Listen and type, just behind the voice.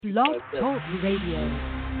Blog Talk Radio.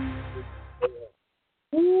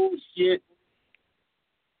 Ooh, shit.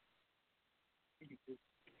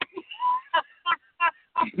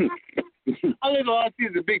 All I see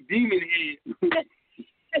is a big demon head.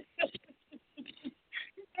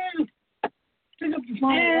 Pick up your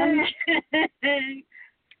phone.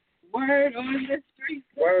 Word on the street.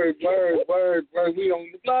 Word. We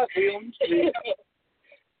on the block. We on the street.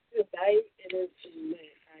 Tonight it is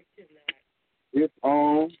lit. I cannot. It's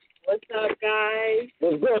on. What's up, guys?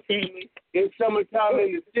 What's up, family? It's summertime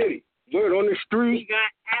in the city. Word on the We street.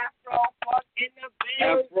 got Afro Funk in the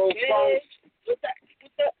building. Afro Funk.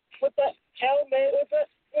 With the helmet. With the.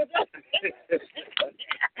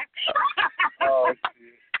 Oh,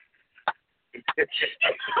 shit.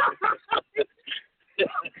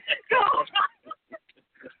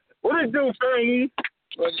 What it do, family?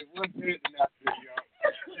 What's hitting out there, y'all?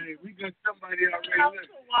 Hey, we got somebody already.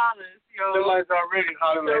 Somebody's already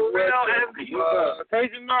hollering like,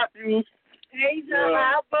 Tasia Matthews.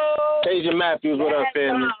 Tasia Matthews, what up,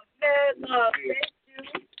 family?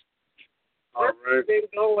 All right. Been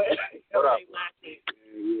going. What up?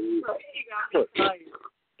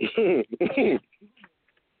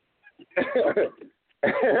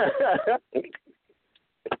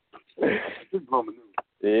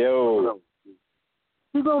 Yo.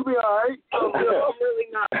 You're going to be all right. I'm really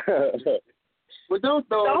not. But don't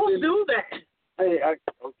do that. Hey,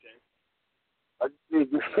 okay. I just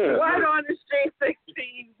need to Word on the street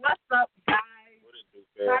 16. What's up, guys? What it do,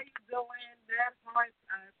 How fam? you doing? That part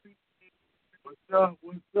I appreciate. What's up?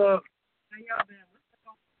 How y'all been? What's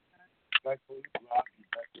up? Back on the block.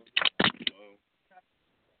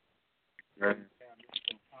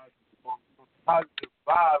 Positive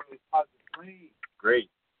vibe and positive brain. Great.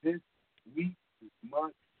 This week, this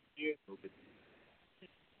month, year.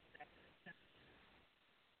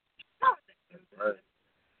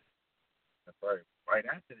 That's right. Right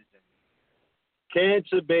after the gym.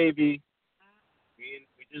 Cancer, baby. We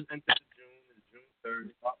just entered the June. It's June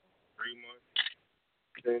 3rd. 3 months.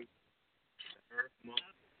 Then the Earth month.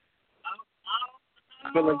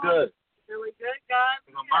 Feeling good. Feeling good, guys?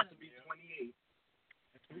 I'm about to be 28.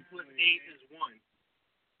 2 plus 8 is 1.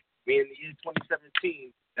 Me in the year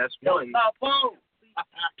 2017, that's 1. Boom.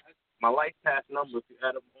 My life path number, if you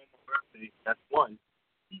add up on my birthday, that's 1.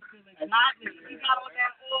 He's feeling hot. We got on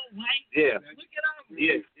that old white. Yeah. Look at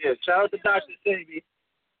him. Yeah. Shout out to Dr. Savy.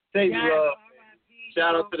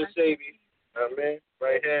 Shout out to the Savy. Man,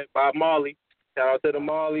 right here, Bob Marley. Shout out to the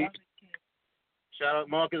Marley. Shout out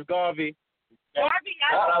Marcus Garvey. Garvey,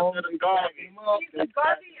 Shout out to the Garvey.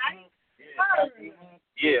 Garvey,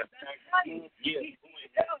 Yeah. The I didn't even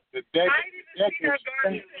see that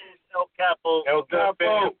Garvey. El Capo.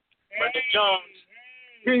 Brenda Jones.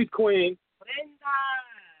 Peace Queen. Brenda.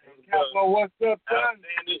 Capo, what's up, son?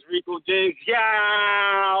 Sanders, Rico J.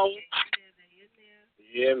 Yow.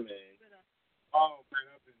 Yeah, man. Oh, man,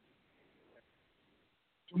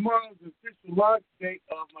 tomorrow's the official launch date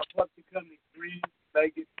of my public company, Green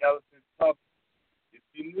Legged Elephant Pub. It's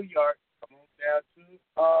in New York. Come on down to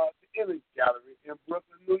the Image Gallery in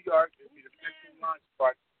Brooklyn, New York. It'll be the official launch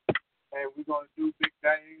party. And we're going to do big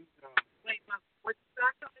things. Wait, what's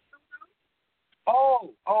that coming from?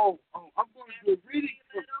 I'm going to do a reading.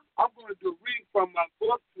 I'm going to do a reading from my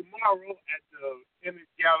book tomorrow at the Image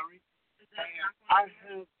Gallery. And I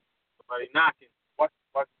have Somebody knocking.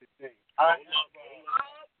 what's the thing?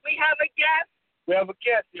 We have a guest. We have a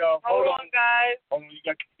guest, y'all. Hold on, guys. Hold on, you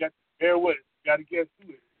got to bear with us. You got to get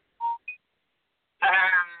through it. That's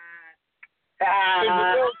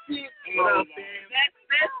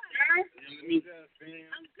sister. I'm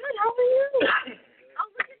good. How are you? Oh,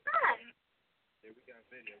 look at that. Yeah, we got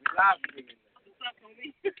video. We live streaming now. What's up,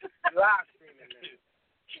 homie? Live streaming now.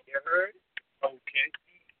 You heard? Okay.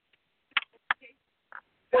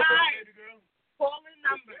 Guys, calling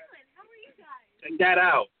number. How are you guys? Check that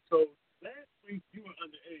out. So last week you were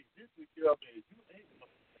underage. This week you're of age. You ain't.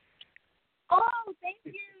 Oh, thank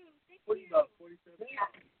you. What you about, 47?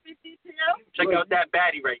 52. Check out that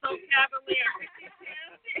baddie right So there. cavalier.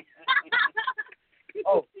 52.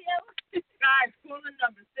 Oh. Guys, calling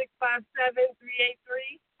number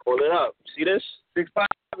 657-383. Call it up. See this? 6'5".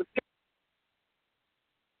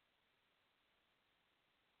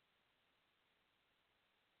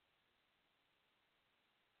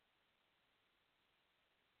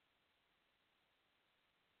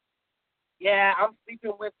 Yeah, I'm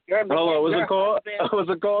sleeping with your man. Hold on, what's your it called? husband. What's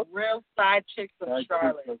it called? Real side chicks of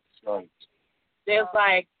Charlotte. There's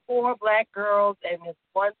like 4 black girls and there's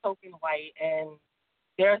 1 token white, and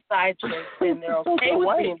they're side chicks, and they're okay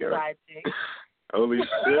with being side chicks. Holy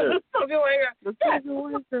shit. Spoken word girl. The spoken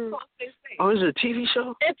word girl. Oh, is it a TV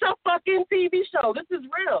show? It's a fucking TV show. This is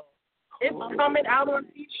real. It's coming out on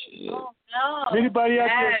TV. Oh, no. Anybody out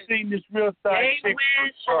there seen this real side They chick?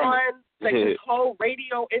 went on like this whole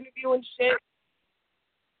radio interview and shit.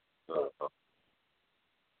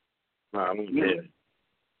 Nah, I'm dead.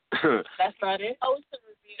 That's not it? Oh,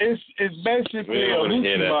 It's basically a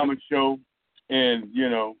Lucy Mama show, and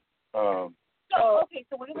So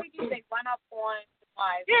what do they do? They run up on the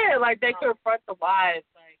wives. Yeah, like they confront the wives,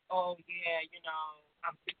 like, oh yeah,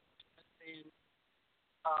 I'm thinking,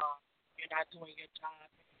 you're not doing your job.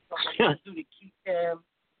 So what do you do to keep them?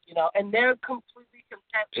 And they're completely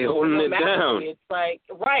content. They're holding it down. It's like,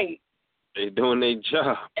 right. They doing their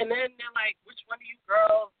job. And then they're like, which one of you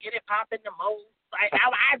girls get it popping the most? Like,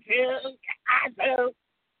 how I do.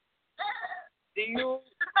 Do you?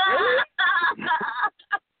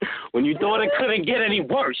 When you thought it couldn't get any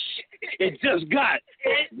worse, it just got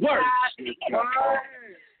worse.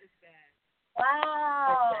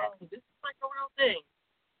 Wow. This is like a real thing.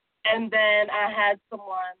 And then I had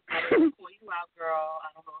someone, I didn't call you out, girl.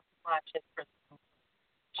 I don't know if you're watching, Crystal.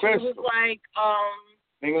 She was like,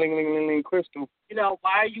 Crystal.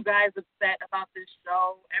 Why are you guys upset about this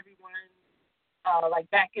show? Everyone, like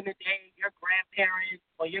back in the day, your grandparents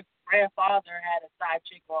or your grandfather had a side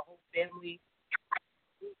chick or a whole family.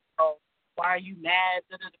 So why are you mad?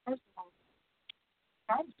 The person was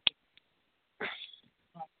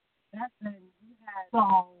that's when you had.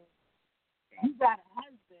 So you got a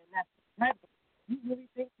husband that's pregnant. You really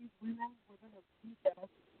think these women were going to be that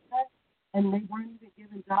upset and they weren't even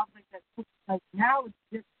given jobs like that? Like now it's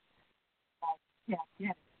just like, yeah, I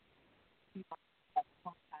get it. People have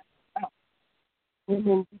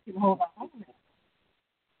women, we can hold our own now.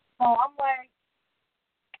 So I'm like,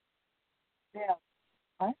 yeah,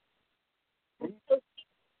 what? And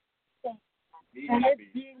it's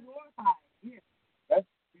being glorified. Yeah. That's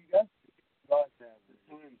God now.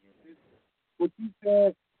 What you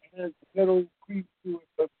said has a little creep to it,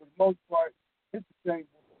 but for the most part, it's the same.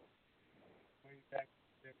 Way back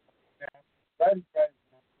right.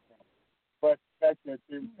 But the fact that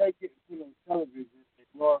they make it, television, they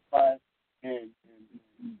glorify and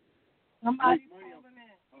somebody calling in.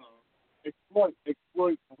 Exploit the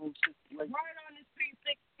whole situation. Right on the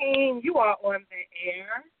 316, you are on the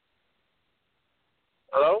air.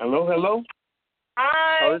 Hello.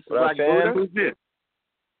 Hi. Oh, this is Black Buddha. Who's this?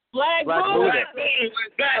 Black Buddha.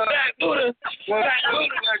 Black Buddha.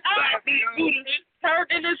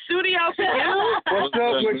 Turned in the studio for you. What's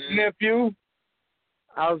up with your nephew?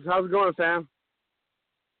 How's it going, fam?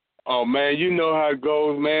 Oh man, you know how it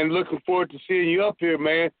goes, man. Looking forward to seeing you up here,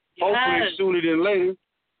 man. Yes. Hopefully sooner than later.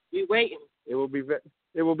 We waiting. It will be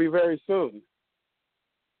very soon.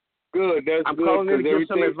 Good. That's I'm good. calling in to give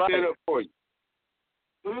some Everything's advice. set up for you.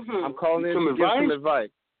 Mm-hmm. I'm calling in to give some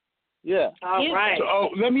advice. Yeah. All right. So,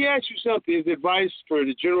 let me ask you something. Is advice for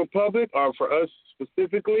the general public or for us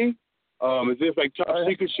specifically? Is this like top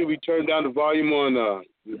secret? Should we turn down the volume on the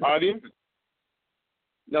audience?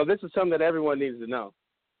 No, this is something that everyone needs to know.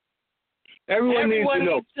 Everyone needs to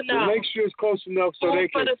know. know. So make sure it's close enough so they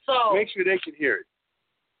can make sure they can hear it.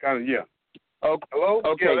 Kind of, yeah. Oh, hello?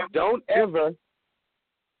 Okay, Yeah. don't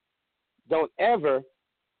ever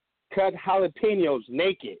cut jalapenos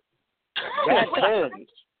naked. That burns.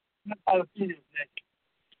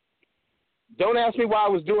 Don't ask me why I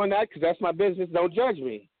was doing that, because that's my business. Don't judge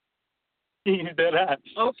me.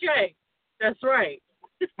 Okay, that's right.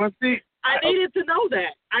 Well, see, I needed to know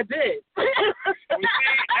that. I did.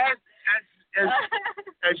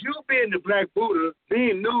 as you being the Black Buddha,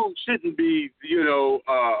 being nude shouldn't be, a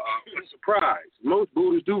surprise. Most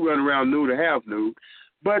Buddhas do run around nude or half nude.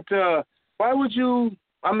 But why would you,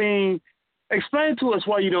 explain to us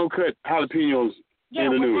why you don't cut jalapenos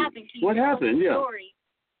in the nude. What happened? Yeah. Story.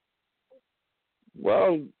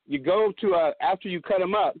 Well, you go to, after you cut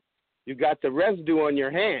them up, you got the residue on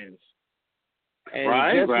your hands. And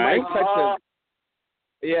right. You might touch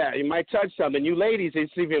you might touch something. You ladies,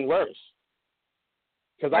 it's even worse.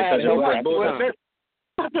 Because I had no Black Buddha.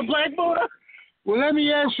 The Black Buddha? Well, let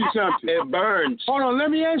me ask you something. It burns. Hold on,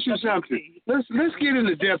 let me ask you something. Let's get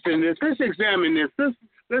into depth in this. Let's examine this.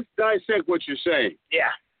 Let's dissect what you're saying.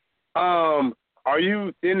 Yeah. Are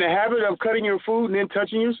you in the habit of cutting your food and then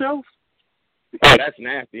touching yourself? Oh, that's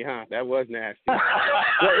nasty, huh? That was nasty. Well,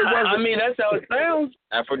 it wasn't. That's how it sounds.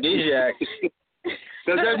 Aphrodisiac.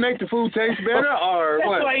 Does that make the food taste better, or That's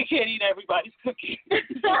what? why you can't eat everybody's cookies.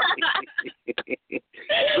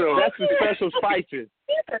 So that's the special spices.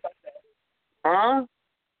 Huh?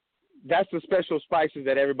 that's the special spices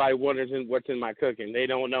that everybody wonders what's in my cooking. They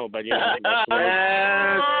don't know, but that's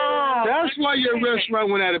why your restaurant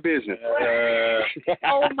went out of business.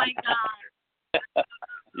 Oh my God.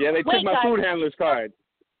 Yeah, they took my food handler's card.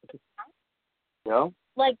 No.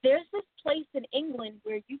 Like there's this place in England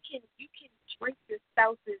where you can drink your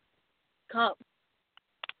spouse's cup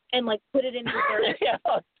and like put it in reverse. Yeah.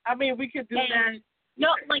 I mean, we could do that.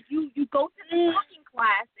 No, like you go to the cooking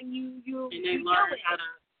class and you learn how to.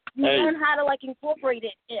 You learn how to like incorporate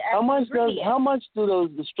it. How much do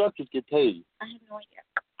those instructors get paid? I have no idea.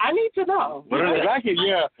 I need to know. What are I can,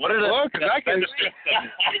 yeah. What are the?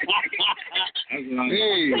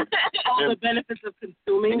 Hey. All the benefits of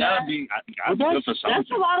consuming that.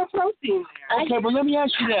 That's a lot of protein there. Okay, but let me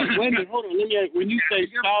ask you that. Wait a minute, hold on. Let me ask, when you say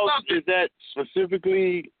spouse, is that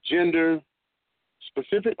specifically gender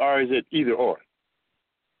specific, or is it either or?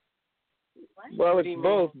 Well, it's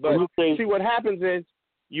both, but see what happens is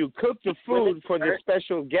you cook the food for the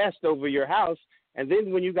special guest over your house, and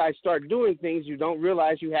then when you guys start doing things, you don't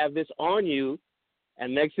realize you have this on you,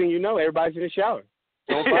 and next thing you know, everybody's in the shower.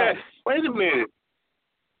 Wait a minute.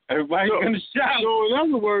 Everybody's in the shower. So in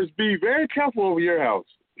other words, be very careful over your house.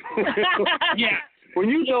 Yeah. When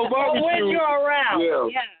you throw barbecue. When you're around.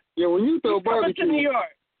 Yeah, when you throw Coming barbecue. to New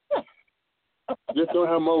York. Just don't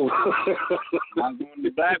have mold. I'm going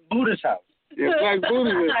to Black Buddha's house. Yeah, Black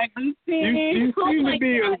Buddha. You seem to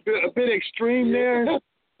be a bit extreme there.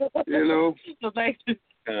 You know.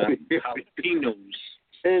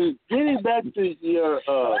 And getting back to your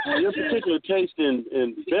particular taste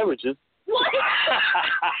in beverages.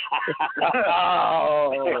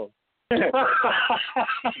 Oh.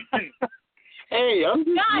 Hey, I'm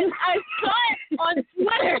just. Guys, I saw it on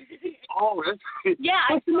Twitter. Oh, that's. Yeah,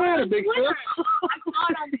 what's the matter, big I saw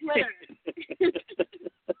it on Twitter.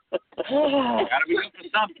 Gotta be up for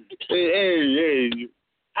something. Hey.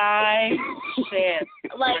 I said,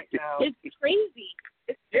 like, it's crazy.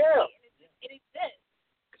 It's crazy. Yeah. It exists.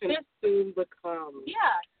 Can soon become.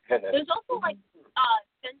 Yeah. There's also, like,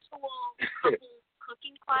 sensual couple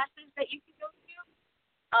cooking classes that you can go to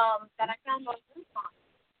that I found on Groupon.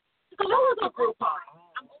 I'm always on Groupon.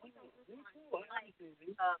 Like,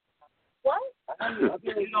 what?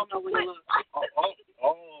 You don't know when you look.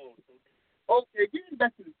 Oh. Okay, getting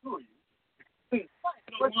back to the story.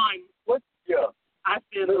 What's your? I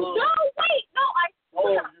said, no, wait, no, I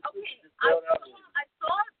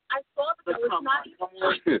saw that there was not even.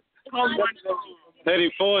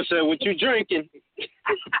 34 said, "What you drinking?"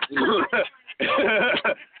 Well,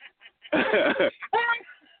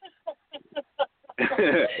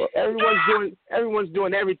 everyone's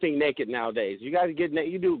doing everything naked nowadays. You guys get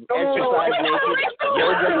naked. You do exercise naked,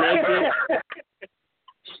 yoga naked.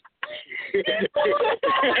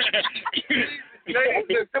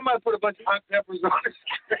 Somebody put a bunch of hot peppers on it.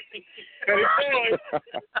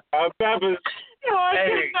 Hot peppers.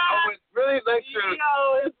 Hey, I would really like to.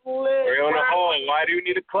 It's lit. We're on a hall. Why do you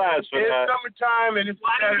need a class for it's that? summertime and it's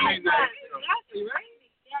Saturday night. Exactly, right?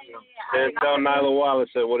 Yeah. And tell Nyla Wallace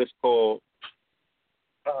what it's called.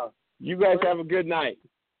 You guys have a good night.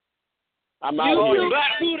 I'm out of here.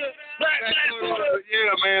 Black Buddha.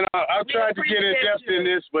 Yeah, man. I've tried to get in depth in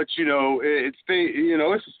this, but it's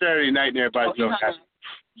a Saturday night and everybody's going happy.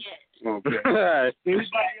 Yeah. Okay.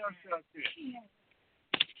 Anybody else out there?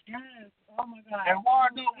 Yes. Oh my God. And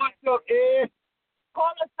Warren, what's up, Ed?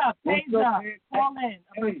 Call us up. Page up. Call in.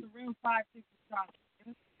 I'm Hey. the real 560 shot.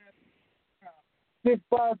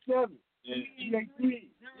 657. Yeah.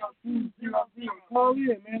 Call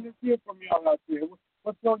in, man. Let's hear from y'all out there.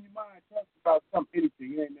 What's on your mind? Talk about something,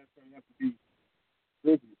 anything. It ain't necessarily have to be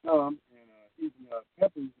Ricky Tom and even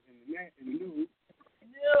peppers in the news.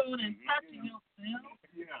 And touching yourself.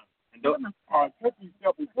 Yeah. And those touching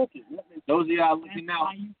yourself and cooking. of y'all looking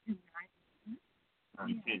out. Yeah.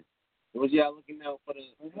 Those of y'all looking out for the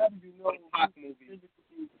Pac movie.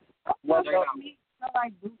 What makes me feel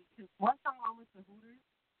like booty? Because one time I went to Hooters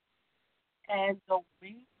and the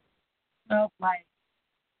wings smelled like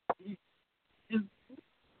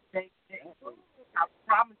I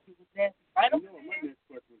promise you, was nasty. Right over there.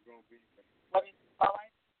 What is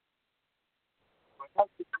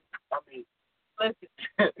it? I mean, listen.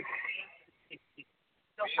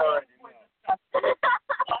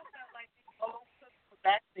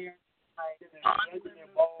 Back there, like,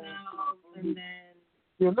 and then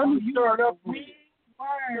let me start up with you.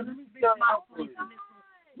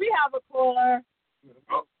 We have a caller.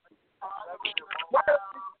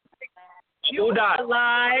 Who died?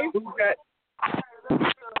 Alive. Who's that?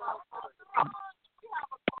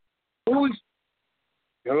 Who's?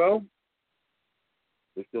 Hello?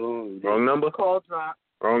 Wrong number? Call drop.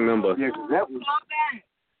 Wrong number. Yeah, 'cause that was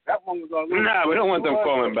That one was all over. Nah, we don't want them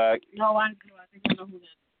calling back. No, I do. I think I know who that is.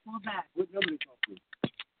 Call back. What number they call from?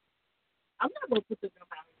 I'm not going to put the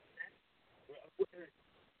number out there.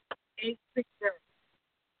 860.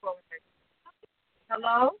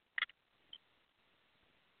 Hello?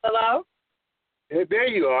 Hello? Hey, there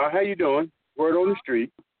you are. How you doing? Word on the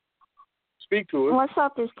street. Speak to us. What's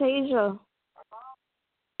up? It's Tasia.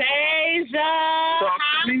 Tasia! Talk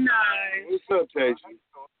to me nice. What's up, Tasia?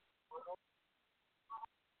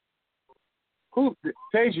 Who?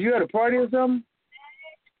 Tasia, you at a party or something?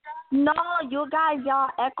 No, you guys, y'all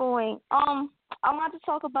echoing. I want to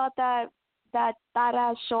talk about that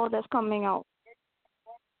ass show that's coming out.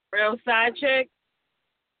 Real side chick?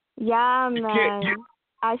 Yeah, man.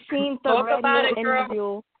 I seen the Talk about radio it, girl.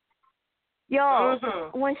 interview. Yo,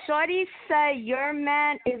 when Shorty said your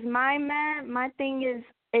man is my man, my thing is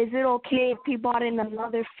it okay if he brought in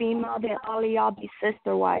another female, then all of y'all be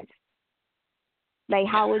sister wives? Like,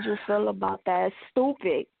 how would you feel about that? It's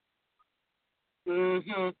stupid.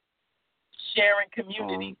 Sharing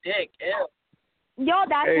community dick. Ew. Yo,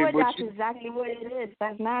 that's Hey, exactly what it is.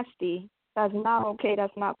 That's nasty. That's not okay.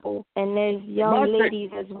 That's not cool. And there's young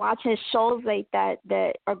ladies that's watching shows like that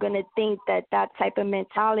are gonna think that type of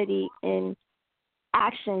mentality and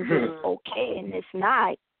actions is okay, and it's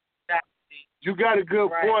not. You got a good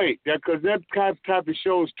point. Because that type of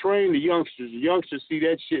shows train the youngsters. The youngsters see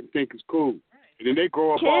that shit and think it's cool. And then they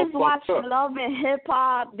grow up all Kids watch fucked up. Love and Hip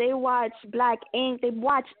Hop. They watch Black Ink. They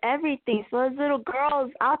watch everything. So there's little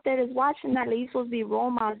girls out there that's watching that. Like, you're supposed to be role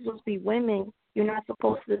models. You're supposed to be women. You're not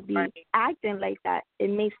supposed to be acting like that. It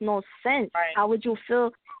makes no sense. Right. How would you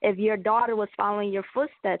feel if your daughter was following your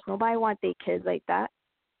footsteps? Nobody wants their kids like that.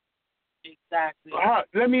 Exactly.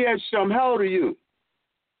 Let me ask you something. How old are you?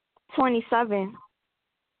 27.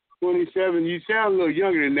 27. You sound a little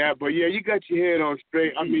younger than that, but yeah, you got your head on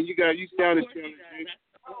straight. I mean, you sound intelligent.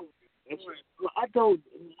 I don't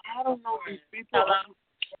know these people.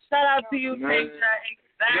 Shout out to you, Tasia. Exactly.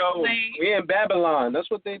 Yo, we in Babylon.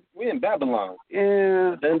 We in Babylon.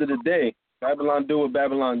 Yeah. At the end of the day, Babylon do what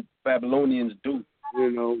Babylonians do.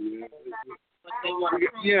 You know,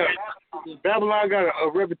 yeah. Babylon got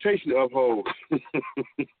a reputation to uphold.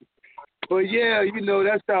 But yeah, you know,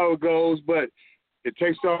 that's how it goes. But it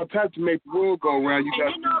takes all time to make the world go around. You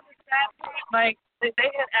got. You know, the sad part, like, they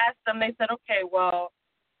had asked them, they said, okay, well,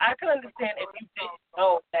 I can understand if you didn't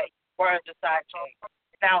know that you weren't the side chick.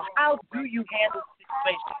 Now, how do you handle the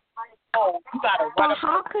situation? Oh, you got to run. But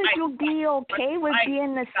how could you be okay with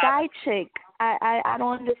being the side chick? I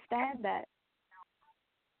don't understand that.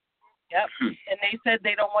 Yep. And they said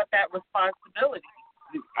they don't want that responsibility.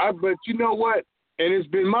 But you know what? And it's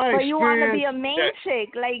been my experience. But you want to be a main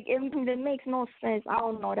chick. Like, it makes no sense. I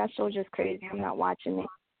don't know. That show's just crazy. I'm not watching it.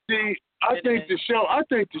 See, I think the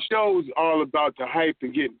show's all about the hype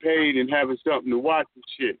and getting paid and having something to watch and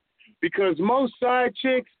shit. Because most side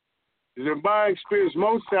chicks, in my experience,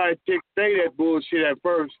 most side chicks say that bullshit at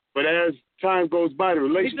first, but as time goes by, the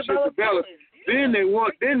relationship develops. Then they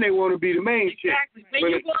want to be the main chick. Exactly.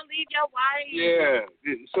 When you gonna leave your wife? Yeah.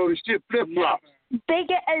 So the shit flip flops. They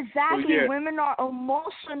get exactly. So, yeah. Women are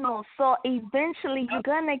emotional, so eventually you're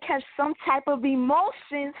gonna catch some type of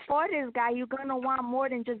emotions for this guy. You're gonna want more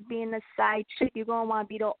than just being a side chick. You're gonna want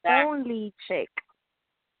to be the only chick.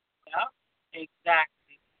 Yep.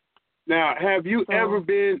 Exactly. Now, have you ever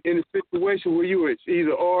been in a situation where you were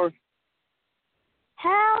either or?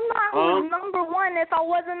 Hell no, I was number one. If I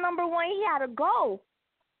wasn't number one, he had to go.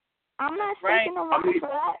 I'm not sticking around for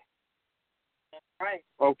that. Right.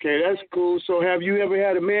 Okay, that's cool. So have you ever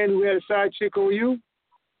had a man who had a side chick on you?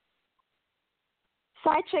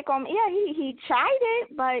 Side chick on me? Yeah, he tried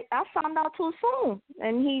it, but I found out too soon.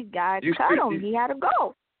 And he got cut him. He had to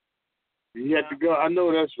go. He had to go. I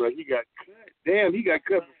know that's right. He got cut. Damn, he got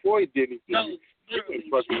cut before he did anything. No,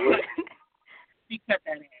 he cut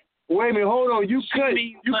that ass. Wait a minute, hold on. You cut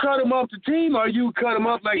him off the team, or you cut him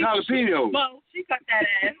up like jalapenos? No, she cut that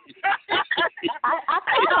ass. I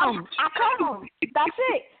cut him. That's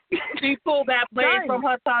it. She pulled that blade from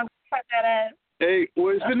her tongue, cut that ass. Hey,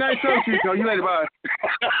 well, it's been nice talking to you. You later, bye.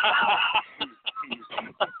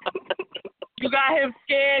 You got him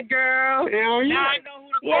scared, girl. Hell yeah. Now I know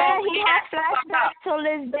who to Yeah, call. he has flashbacks till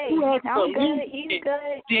this day. I'm good. He's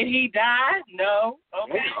good. Did he die? No.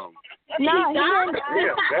 Okay. No, he didn't die.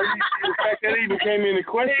 Yeah, the fact that even came into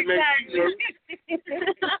question.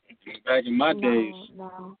 Back in my days,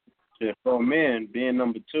 No. shit, for a man being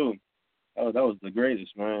number two, that was the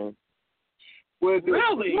greatest, man. Well,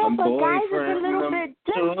 Really? No, but guys is a little bit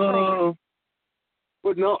different.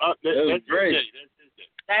 But no, that's great.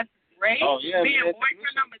 That's great. Oh yeah, being man.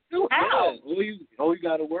 boyfriend number two. How? Yeah. All you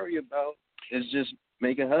got to worry about is just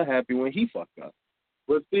making her happy when he fucked up.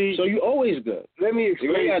 But see, so you always good. Let me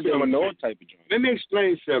explain something. Type of joint. Let me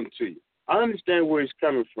explain something to you. I understand where he's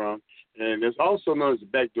coming from, and it's also known as the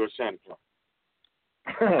backdoor Santa Claus.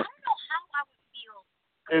 I don't know how I would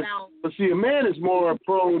feel about. But see, a man is more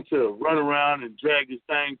prone to run around and drag his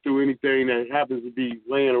thing through anything that happens to be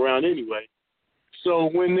laying around anyway. So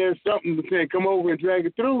when there's something that can come over and drag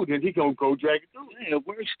it through, then he gonna go drag it through. Yeah, it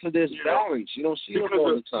works because there's balance. You don't see it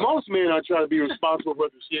all the time. Most men are trying to be responsible for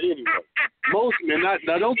the shit anyway. Most men,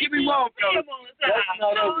 now don't get me wrong, fellas.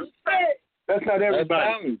 That's not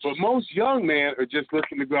everybody. But most young men are just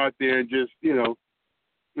looking to go out there and just, you know,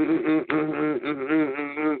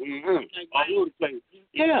 all over the place.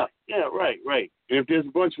 Yeah, right. And if there's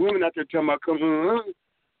a bunch of women out there talking about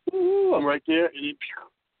I'm right there, and then,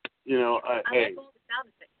 you know, hey,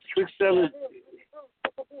 6, 7.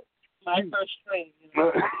 My first train. You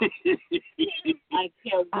know. I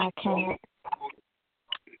can't.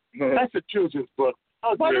 That's a children's book.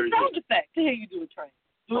 Well, the sound effect. To hear you do a train.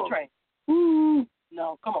 Do a train. Ooh.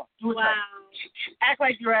 No, come on. Do a train. Act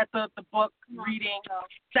like you're at the book reading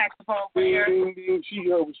saxophone player. She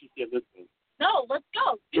heard what she said. Listen. No, let's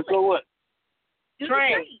go. Let's go what? Do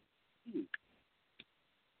train.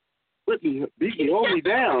 Whitney, hold me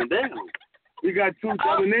down. We got 2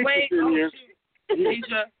 dominations in here.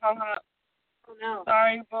 Deja hung up. Oh, no.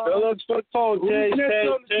 Sorry, bro. That looks so cold, Jay.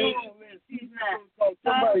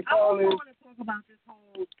 Somebody call in. I want to talk about this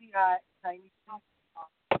whole T.I. Tiny stuff.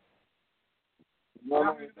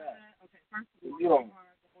 Okay, first of all,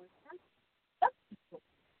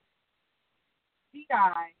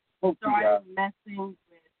 T.I. started messing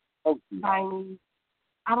with Tiny.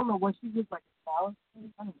 I don't know what she was, like a stylist. I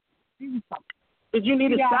don't know. She was something. Did you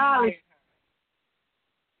need a stylist?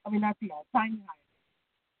 I mean, not T.I. Tiny hired.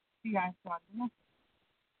 T.I. started messing.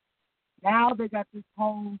 Now they got this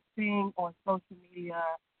whole thing on social media.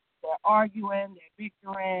 They're arguing, they're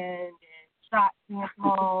bickering, and shots being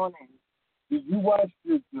thrown. And did you watch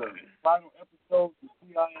this final episode of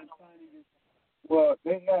T.I and Tiny? Well,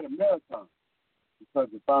 they had a marathon because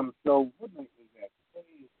the final show. What night was that?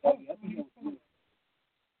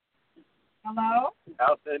 Hello?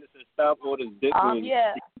 Al said it's a stop order.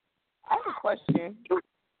 Yeah. I have a question.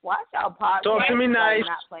 Why is y'all podcast Talk to me nice.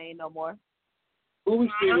 not playing no more? Who we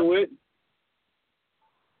speaking with?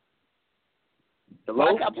 Hello?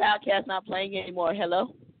 Why is y'all podcast not playing anymore?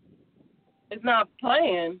 Hello? It's not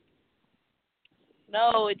playing.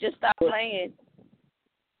 No, it just stopped playing.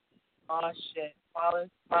 Oh, shit. Wallace,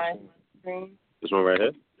 my screen. This one right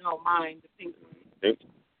here? No, mine, the pink one. Pink?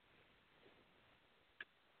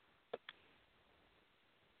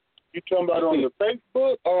 You talking about on the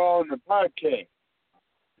Facebook or on the podcast?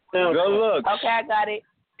 Good look. Okay, I got it.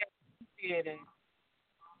 Yeah, then.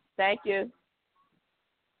 Thank you.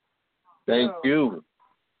 Thank you,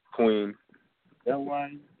 Queen. All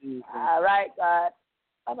right, God.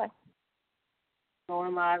 Bye-bye.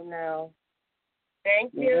 Going live now.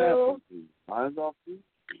 Thank you. Mine's off too.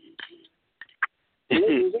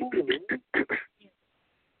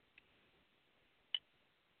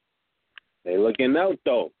 They looking out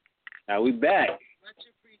though. Now we back. Much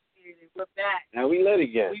appreciated. We're back. Now we lit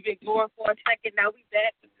again. We've been going for a second. Now we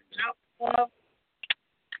back.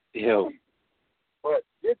 Yo. But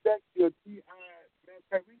get back to your T.I.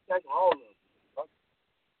 Man, reach out to all of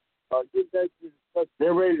them. Get back to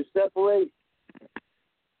they're ready to separate.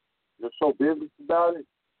 They're so business about it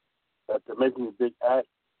that they're making a big act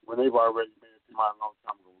when they've already made it to my long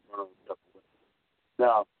time ago. We're going to separate.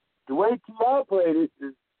 Now, the way T.I. played it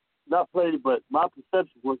is not played it, but my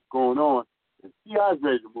perception of what's going on is T.I.'s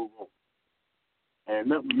ready to move on. And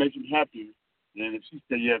nothing would make him happier than if she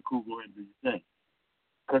said, yeah, cool, go ahead and do your thing.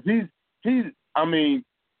 Because he's, I mean,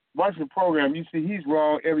 watching the program, you see he's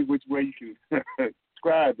wrong every which way you can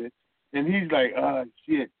describe it. And he's like,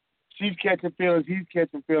 shit. She's catching feelings, he's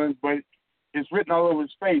catching feelings, but it's written all over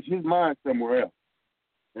his face. His mind's somewhere else.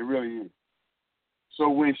 It really is. So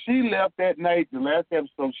when she left that night, the last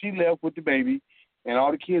episode, she left with the baby, and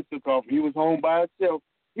all the kids took off. He was home by himself.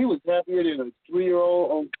 He was happier than a 3-year-old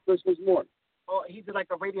on Christmas morning. Oh, he did like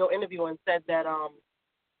a radio interview and said that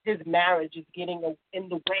his marriage is getting in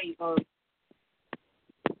the way of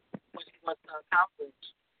what he wants to accomplish.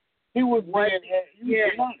 He was He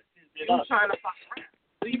was trying to fuck around.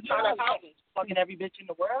 What are you trying to accomplish? Fucking every bitch in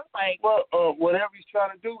the world? Like, well, whatever he's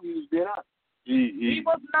trying to do, he was being honest. He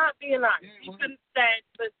was not being honest. He could have said,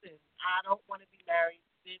 listen, I don't want to be married.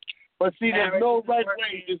 Bitch. But see, there's no right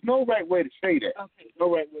way. There's no right way to say that. Okay. There's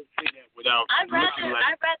no right way to say that without. I'd rather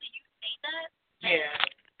you say that. Yeah.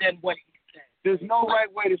 Than what he said. There's no right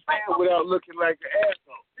way to say it without looking like an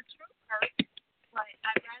asshole. The truth hurts, but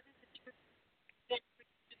I'd rather the truth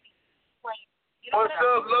You know What's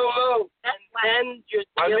up, Lolo? Then you're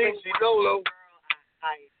I dealing think she Lolo.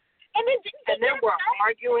 And then we're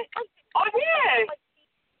arguing. Oh, yeah. Like,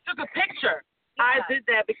 Took a picture. I did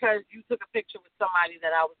that because you took a picture with somebody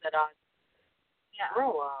that I was at odds. yeah.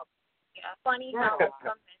 Grow up. Yeah. Funny how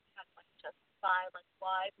some men have like justify like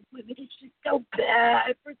why women is just so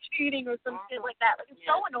bad for cheating or some shit like that. Like it's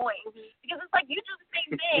so annoying because it's like you do the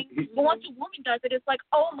same thing, but once a woman does it, it's like,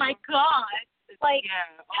 oh my god, like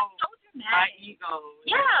that's so My dramatic. ego.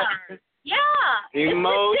 Yeah. Yeah.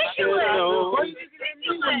 Emotional. What did you get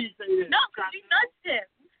me when you say this? No, because you nudged him.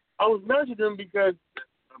 I was nudging them because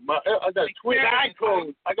I got twitch. I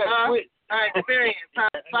got twitch. All right, experience.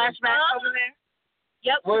 Flashback over there.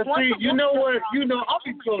 Yep. Well, once see, a you woman know does what? it, You know, I'll oh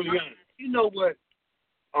be my totally God. honest. You know what?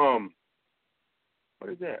 What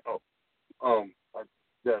is that?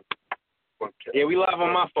 Okay. Yeah, we live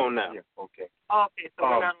on my phone now. Yeah, okay. Oh, okay, so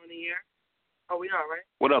we're not on the air. Oh, we are, right?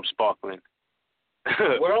 What up, Sparkling?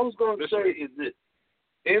 What I was going to say is this.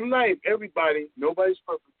 In life, nobody's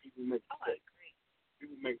perfect. People make mistakes.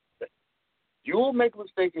 People make mistakes. You will make a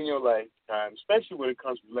mistake in your lifetime, especially when it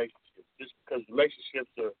comes to relationships. Just because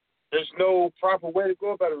there's no proper way to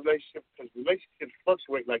go about a relationship because relationships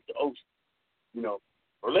fluctuate like the ocean. You know,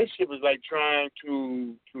 a relationship is like trying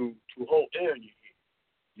to hold air in your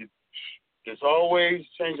head. There's always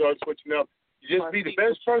change, always switching up. You just be the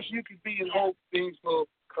best person you can be and hope things will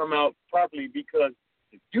come out properly because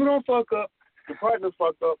if you don't fuck up, your partner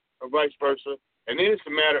fuck up, or vice versa, and then it's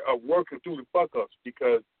a matter of working through the fuck ups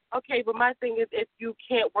because. Okay, but my thing is, if you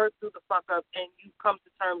can't work through the fuck up and you come to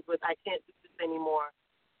terms with I can't do this anymore,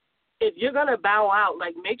 if you're gonna bow out,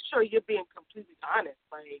 like make sure you're being completely honest.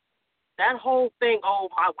 Like that whole thing, oh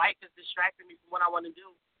my wife is distracting me from what I want to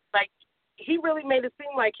do. Like he really made it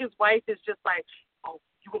seem like his wife is just like, oh,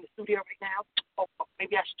 you in the studio right now? Oh,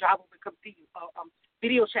 maybe I should drive over and come see you.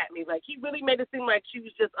 Video chat me. Like he really made it seem like she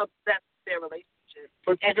was just obsessed with their relationship.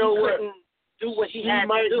 But you and know he what? couldn't do what he She had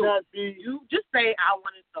might to do. not be. You just say I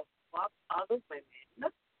wanted to fuck other women,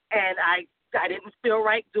 and I didn't feel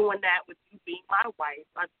right doing that with you being my wife,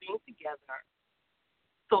 us being together.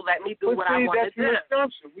 So let me do what I want to do. That's your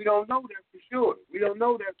assumption. We don't know that for sure. We don't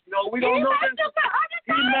know that. No, we don't know that.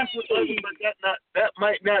 He messed with others, but that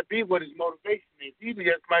might not be what his motivation is. He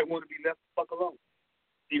just might want to be left the fuck alone.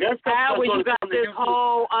 See, that's when you got this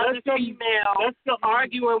whole other female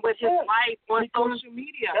arguing with his wife on social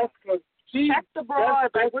media. That's because check the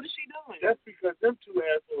broad. Like, what is she doing? That's because them two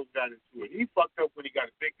assholes got into it. He fucked up when he got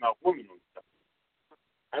a big mouth woman on his side.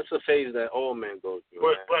 That's a phase that all men go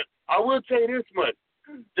through. But I will tell you this much.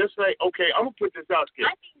 Just like, okay, I'm going to put this out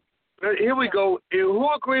there. Here we go. Who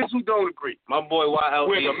agrees, who don't agree? My boy, YLD.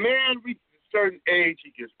 When a man reaches a certain age,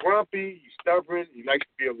 he gets grumpy, he's stubborn, he likes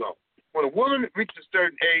to be alone. When a woman reaches a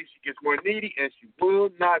certain age, she gets more needy, and she will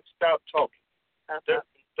not stop talking. That's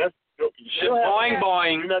boing,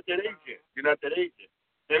 boing. You're not that age yet. You're not that age yet.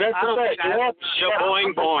 And that's the fact.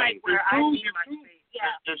 Boing, boing.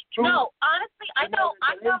 No, honestly, I know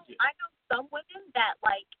some women that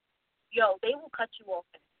like, yo, they will cut you off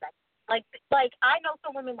in a second. Like I know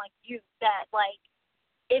some women like you that like,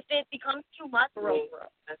 if it becomes too much,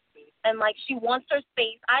 and like she wants her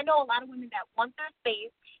space. I know a lot of women that want their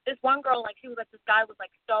space. This one girl, like, this guy was like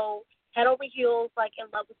so head over heels, like in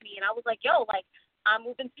love with me, and I was like, yo, like I'm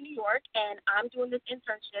moving to New York and I'm doing this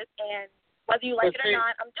internship, and whether you like it or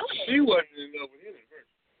not, I'm doing it. She wasn't in love with him at first.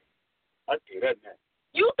 I tell you that now.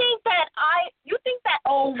 You think that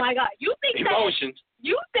oh my God, emotions.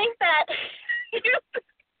 You think that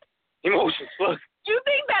emotions, look. You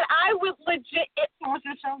think that I would legit What's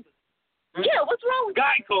your shoulder? Yeah, what's wrong with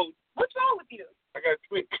Guy you? code. What's wrong with you? I got a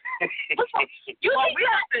twitch. What's wrong? You think we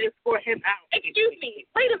have to escort him out. Excuse me.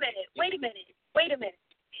 Wait a minute.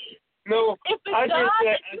 No, if the I job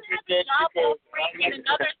get that. if you have a job offering in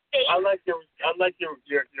another state, I like your if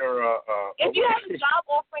you have a job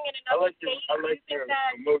offering in another state, I like you your think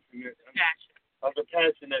that emotion. I'm a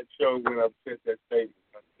passionate show when I said that statement.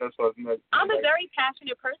 That's what I'm a very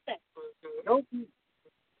passionate person. No.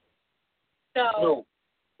 So no.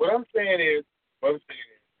 What I'm saying is,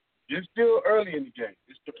 you're still early in the game.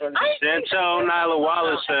 Chantel Nyla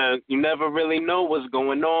Wallace said, you never really know what's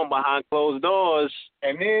going on behind closed doors.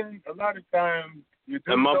 And then a lot of times you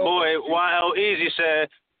do. And my boy YL Easy said,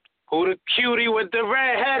 who the cutie with the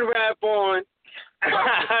red head wrap on?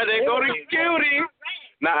 They go to cutie.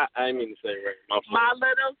 Nah, I didn't mean to say right. My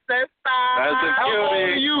little sister. That's a How old are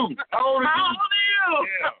cutie. you? How old are you?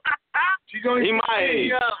 Yeah. He my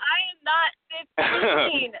age. I am not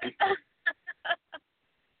 15.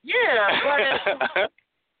 Yeah, but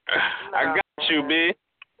I got you, B.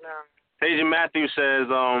 No. Tasia Matthews says,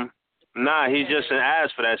 nah, he's just an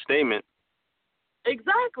ass for that statement.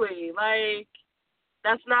 Exactly. Like,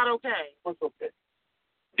 that's not okay. What's okay?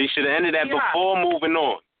 He should have ended that before moving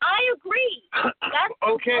on. I agree. That's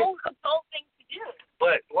okay. the adult thing to do.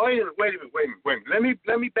 But wait a minute.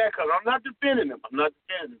 Let me back up. I'm not defending him.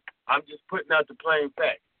 I'm just putting out the plain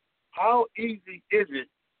fact. How easy is it?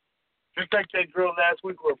 Just like that girl last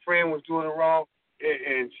week where a friend was doing it wrong,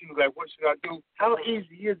 and she was like, "What should I do?" How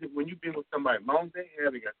easy is it when you've been with somebody long as they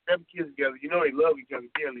have, they got 7 kids together, you know they love each other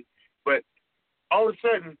dearly, but all of a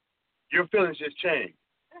sudden your feelings just change.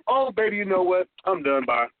 Oh, baby, you know what? I'm done.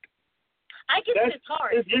 Bye. I guess it's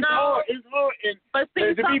hard. It's hard. It's hard. And but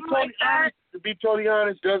see, to be totally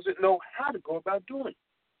honest, doesn't know how to go about doing it.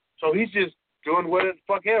 So he's just doing whatever the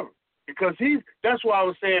fuck ever. Because that's why I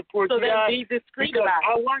was saying poor so T.I. then be discreet about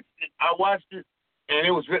it. I watched it, and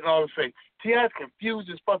it was written on his face. T.I.'s confused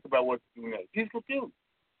as fuck about what to do next. He's confused.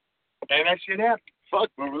 And that shit happens. Fuck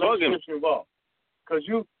when him. relationships involved. Because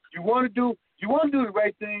you want to do the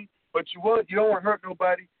right thing, but you don't want to hurt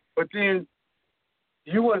nobody, but then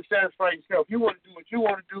you want to satisfy yourself. You want to do what you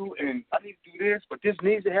want to do, and I need to do this, but this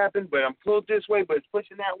needs to happen, but I'm pulled this way, but it's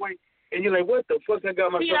pushing that way. And you're like, what the fuck I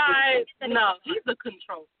got myself into? No, he's a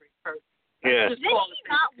control freak person. Yeah. Did he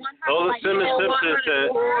not want her Lola to Simpson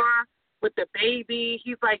said with the baby?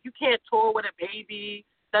 He's like, you can't tour with a baby.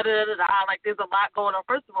 Da-da-da-da-da. Like, there's a lot going on.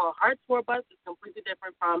 First of all, her tour bus is completely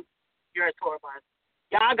different from your tour bus.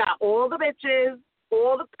 Y'all got all the bitches,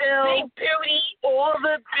 all the pills, big beauty, all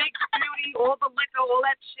the big beauty, all the liquor, all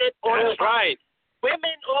that shit. That's right.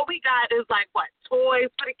 Women, all we got is like what?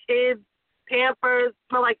 Toys for the kids, Pampers,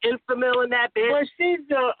 smell like Infamil in that bitch. But she's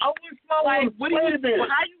I was like, what do you wait a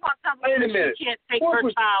minute. How you want to tell me she can't take her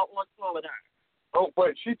child on tour with her? Oh,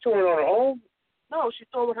 but she's touring on her own? No,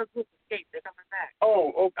 she's touring with her group of skates. They're coming back.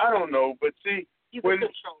 Oh, I don't know, but see, he's a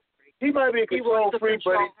control freak. He might be a control freak,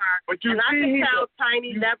 but you and see, I can tell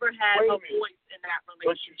Tiny never had a voice in that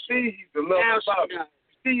relationship. But you see, he's a loving father.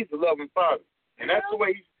 You see, he's a loving father, and that's the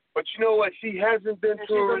way he's. But you know what? She hasn't been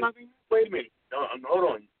touring. Wait a minute. No,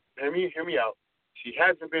 hold on. Hear me out. She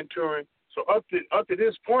hasn't been touring. So up to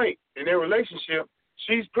this point in their relationship,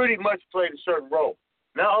 she's pretty much played a certain role.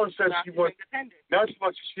 Now all of a sudden she wants to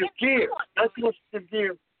shift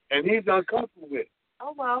gears. And he's uncomfortable with it.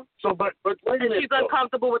 Oh well. So but wait a minute. And she's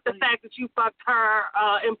uncomfortable with the fact that you fucked her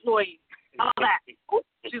employee. All that.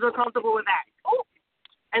 She's uncomfortable with that.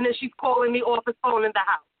 And then she's calling the office phone in the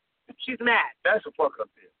house. She's mad. That's a fuck up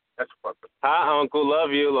there. Hi, Uncle.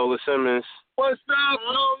 Love you, Lola Simmons. What's up?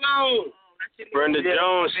 Hello. Brenda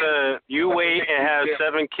Jones said, you wait and have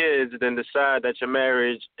 7 kids, then decide that your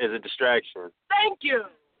marriage is a distraction. Thank you.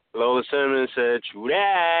 Lola Simmons said, true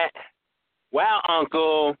that. Wow,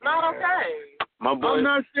 Uncle. Not okay. My boy, I'm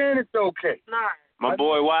not saying it's okay. Not. My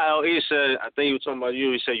boy YLE said, I think he was talking about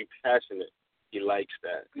you. He said you're passionate. He likes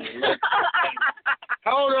that.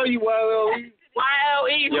 How old are you, YLE?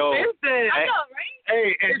 YLE, yo, listen. I know, right?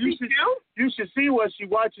 Hey, and you should see what she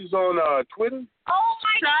watches on Twitter. Oh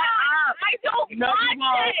my God! I don't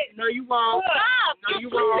watch it. No, you won't. Stop! No, you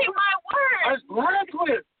You're won't. twisting my words. How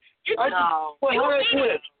Twitter? No.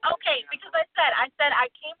 Okay, because I said I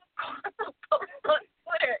came across a post on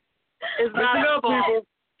Twitter. It's not people.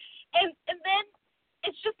 And then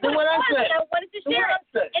it's just what what I said. I wanted to share it.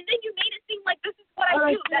 And then you made it seem like this is what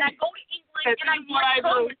I do. That I go to England and I watch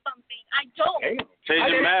home or something. I don't. Change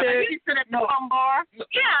your map. You sit at the bar.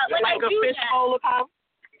 Yeah, like a I do fish that. bowl of house.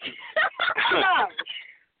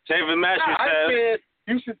 Change the match. I said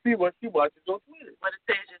you should see what she watches on Twitter. What did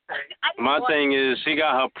Tasia say? My thing is, she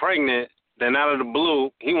got her pregnant. Then out of the blue,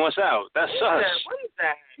 he wants out. That's sus. What is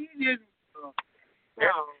that? She didn't.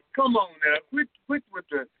 Come on now, quit with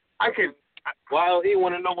the. I can. YLE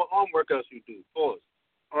want to know what arm workouts you do. Pause.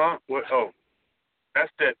 What? Oh,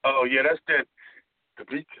 that's that. Oh yeah, that's that. The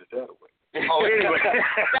beach is that way. Oh, anyway.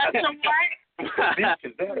 That's the right. The beach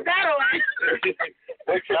is that way. That way.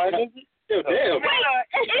 What kind is it? Damn.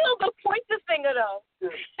 Ew, but point the finger though.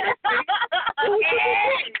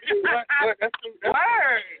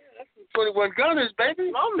 Word. That's some 21 gunners, baby.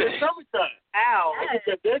 It's summertime. Ow. I get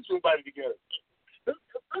that bedroom body together.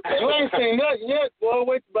 You ain't seen nothing yet. Well,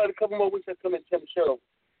 wait about a couple more weeks. I come and tell the show.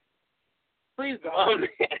 Please don't.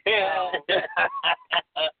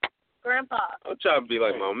 Grandpa. I'm trying to be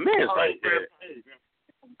like my man right there.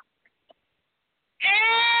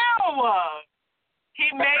 Ew. He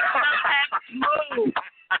makes the pack move.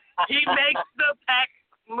 He makes the pack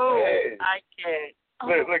move. Hey. I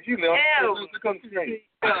can't. Look, you know. Ew. Come straight.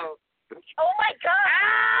 Oh my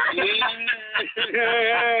God.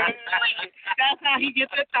 That's how he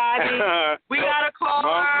gets it started. We got a caller.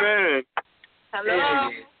 Oh, man.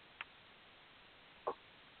 Hello.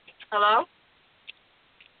 Hello.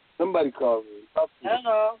 Somebody called me.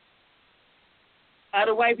 Hello. How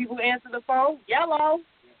do white people answer the phone? Yellow.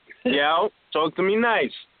 Yeah, talk to me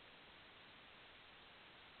nice.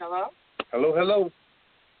 Hello? Hello, hello.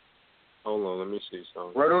 Hold on, let me see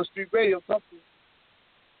something. Right on Street Radio, something.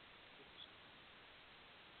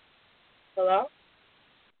 Hello?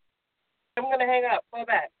 I'm going to hang up. Call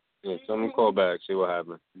back. Yeah, tell me call back, see what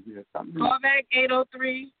happened. Call back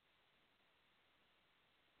 803.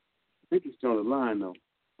 I think he's still on the line, though.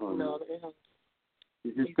 No,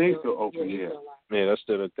 his thing's still open, yeah. Yeah, that's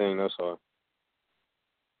still the thing, that's all.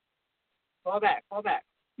 Call back.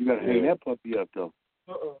 You got to hang that puppy up, though.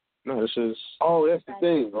 No, this is... Oh, that's the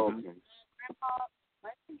thing. Oh, okay.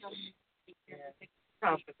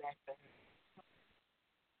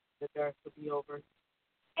 The dark will be over.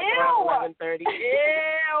 Ew! 11:30. Ew!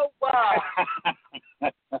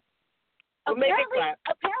 We'll make it clap.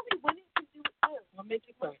 Apparently, women can do it too. We'll make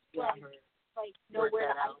it clap. Yeah, I heard. Like, know where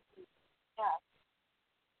the ice is.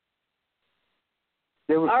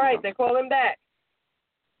 Yeah. All right, they're calling back.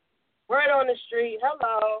 Word on the street.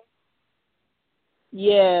 Hello.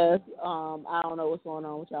 Yes, I don't know what's going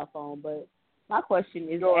on with y'all phone, but my question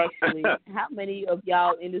is actually, how many of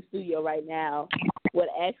y'all in the studio right now would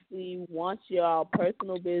actually want y'all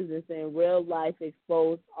personal business and real life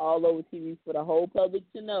exposed all over TV for the whole public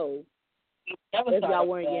to know if y'all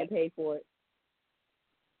weren't getting paid for it?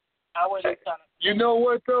 I wouldn't. You know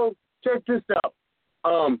what, though? Check this out.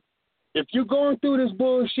 If you're going through this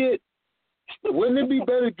bullshit, wouldn't it be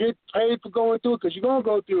better to get paid for going through it? Because you're going to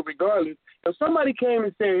go through it regardless. If somebody came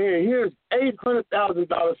and said, here's $800,000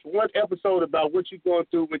 for one episode about what you're going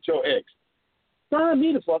through with your ex, sign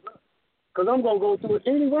me the fuck up. Because I'm going to go through it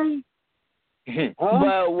anyway. Huh?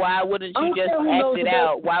 But why wouldn't you just act it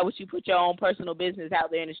out? Why would you put your own personal business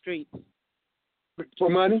out there in the streets? For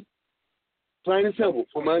money. Plain and simple.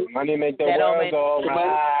 For money. Money make the world go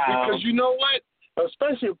round. Because you know what?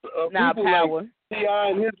 Especially people like T.I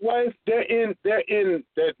and his wife, they're in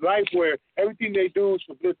that life where everything they do is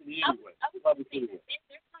publicity anyway. I was going to say, they're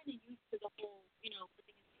kind of used to the whole,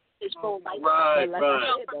 this whole life. Right.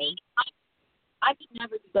 For me, I could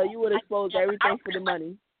never do So that. you would expose everything for the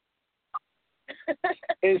money.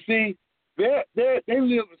 And see, they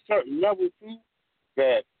live a certain level too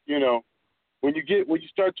that, when you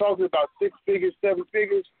start talking about 6 figures, 7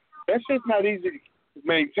 figures, that's just not easy to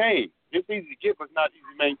maintain. It's easy to get, but not easy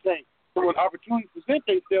to maintain. So when opportunities present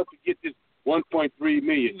themselves to get this $1.3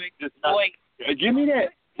 million, give me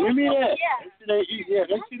that. Give me that. That shit ain't easy. Yeah,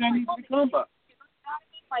 that shit ain't easy to come by.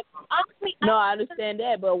 No, I understand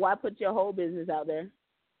that, but why put your whole business out there?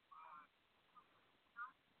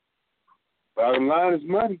 Bottom line is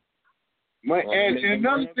money. And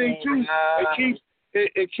another thing too,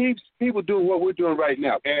 it keeps people doing what we're doing right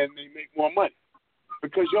now, and they make more money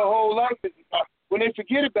because your whole life is. When they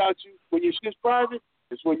forget about you, when your shit's private,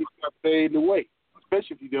 it's when you start fading away.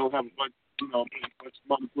 Especially if you don't have much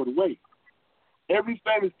money put away. Every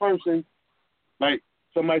famous person, like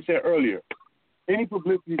somebody said earlier, any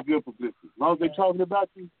publicity is good publicity. As long as they're talking about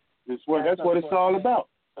you, that's what it's all about.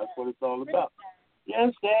 That's what it's all about. Yeah,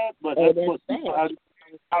 it's sad, but that's what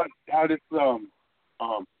how this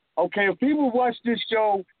okay, if people watch this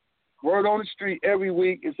show, Word on the Street, every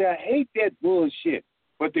week, and say, I hate that bullshit,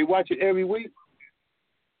 but they watch it every week,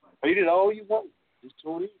 hate it all you want. Just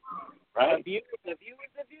tune in. Right? The view. A $1.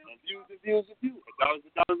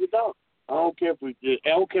 I don't care if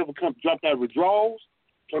it comes dropped out of withdrawals,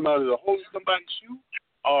 came out of the hole in somebody's shoe,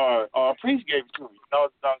 or a priest gave it to you. $1.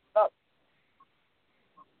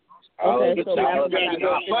 Okay, so about where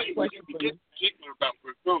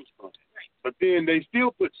it comes from. But then they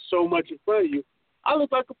still put so much in front of you. I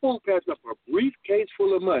look like a fool passing up a briefcase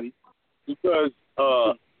full of money because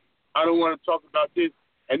I don't want to talk about this.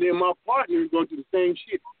 And then my partner is going through the same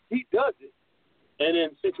shit. He does it. And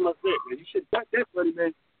then 6 months later, man, you should have got that money,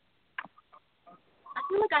 man. I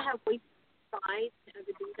feel like I have way too much pride to ever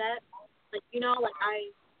do that. Like, I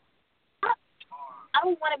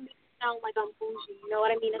don't want to make it sound like I'm bougie. You know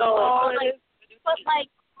what I mean? But I could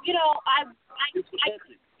do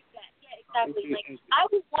that. Yeah, exactly. Like, I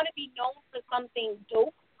would want to be known for something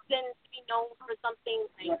dope than to be known for something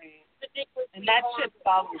ridiculous. And that shit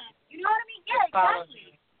follows you. You know what I mean? Yeah,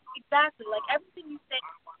 exactly. Exactly. Like everything you say.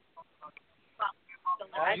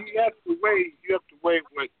 You have to weigh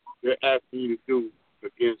what they're asking you to do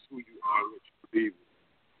against who you are, what you believe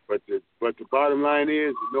in. But the bottom line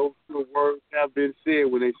is, no true words have been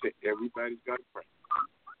said when they say everybody's got a price.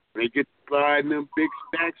 When they get to sliding them big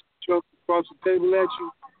stacks of chunks across the table at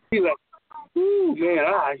you, be like, ooh, man,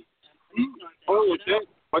 I'll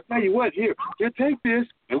tell you what, here, take this,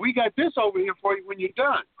 and we got this over here for you when you're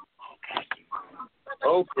done.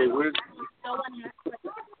 Okay, no one has like the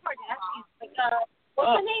Kardashians. Like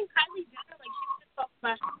what's her name? Kylie Jenner. Like she was just talking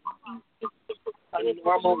about it's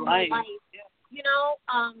normal life. You know,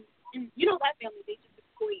 and you know that family, they just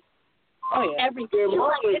equate everything.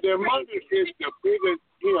 Their mother is the biggest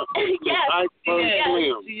him. Yes.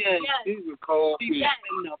 Yes. She's a cold piece.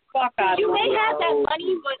 You may have that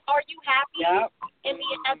money, but are you happy at the end,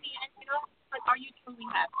 you know? Like, are you truly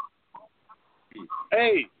happy?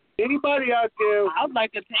 Hey, anybody out there? I'd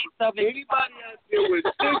like a taste of it.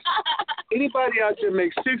 Anybody out there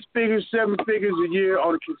makes 6 figures, 7 figures a year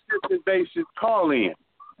on a consistent basis? Call in.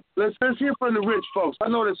 Let's hear from the rich folks. I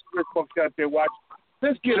know there's rich folks out there watching.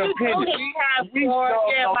 Let's get an opinion. We have more.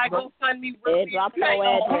 Yeah, my GoFundMe. Drop your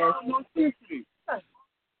address.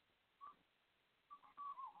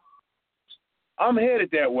 I'm headed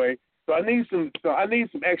that way, so I need some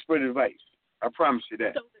expert advice. I promise you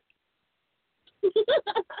that.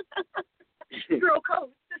 Girl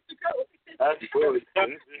code, sister code. That's good.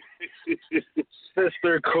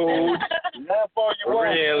 Sister code.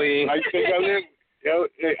 Really? I think I live. Yo,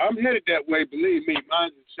 I'm headed that way. Believe me,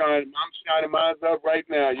 mine's shining. I'm shining mine up right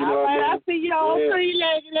now. You know what I mean? I see y'all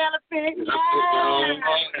 3-legged elephant.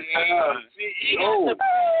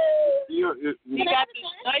 You got the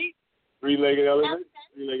sight. 3-legged elephant.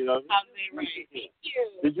 3-legged elephant. Thank you.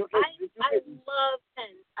 Did you get? I love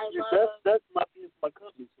pens. That's my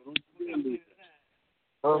company.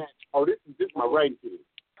 So oh, this is my writing pen.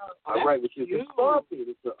 I write with this. It's a star pen.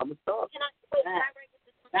 I'm a star. Can I write with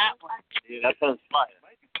this one? That one. Yeah, that sounds fire.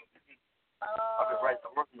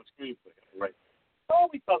 I'm working my screenplay. Right. Oh,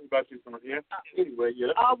 we talking about this on here. Anyway,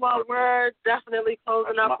 yeah. Oh, well, we're definitely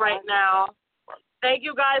closing up right now. Thank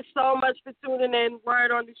you guys so much for tuning in.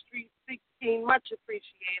 Word on the Street 16. Much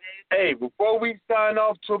appreciated. Hey, before we sign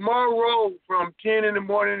off, tomorrow from 10 in the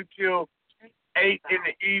morning until 8 in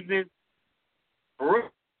the evening,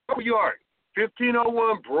 New York,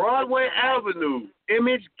 1501 Broadway Avenue,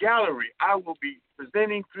 Image Gallery. I will be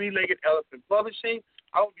presenting 3-Legged Elephant Publishing.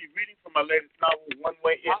 I will be reading from my latest novel, One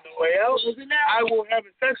Way In, No Way Out. I will have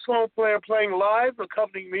a saxophone player playing live,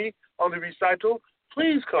 accompanying me on the recital.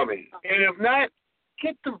 Please come in. And if not,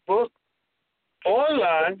 get the book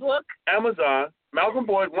online, Amazon, Malcolm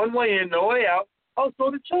Boyd, One Way In, No Way Out.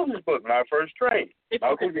 Also the children's book, My First Train,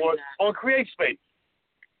 Malcolm Boyd, on Create Space.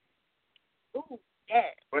 Ooh,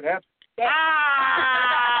 yeah. What happened?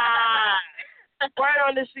 Word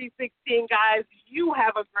on the Street 16, guys. You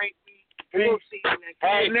have a great week. We'll see you next week.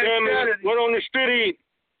 Hey, Saturday. Word on the Street.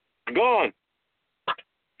 Gone.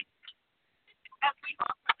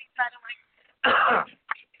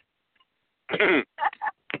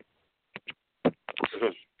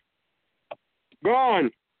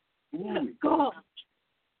 Gone. Gone.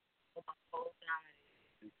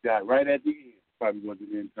 Got right at the end. Probably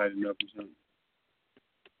wasn't in tight enough or something.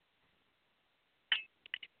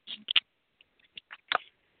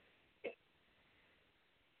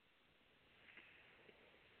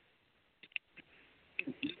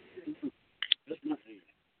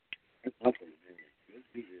 That's my thing, man.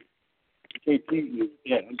 I can't see you.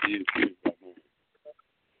 Yeah, I'm dead serious right now.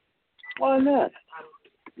 Why not?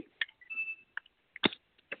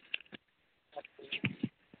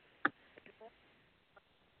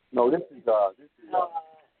 No, this is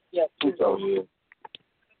yes. Pluto here.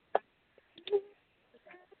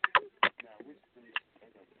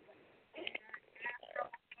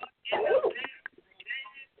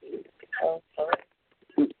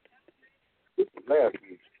 Last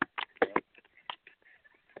week.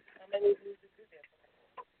 How many of you did you get?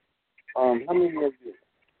 How many of you?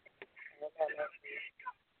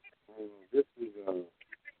 This is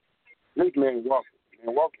this man Walker.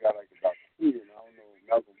 Man Walker got like about 2, and I don't know if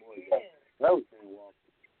Malcolm Boyd got. That was man Walker.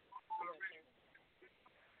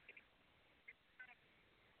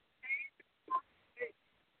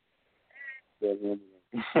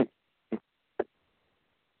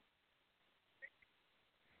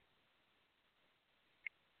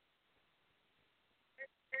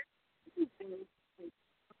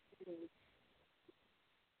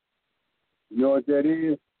 You know what that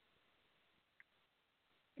is?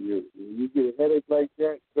 When you get a headache like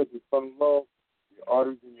that, because it's from low, your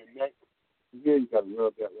arteries in your neck, here you got to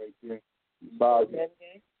rub that right there. Massage it.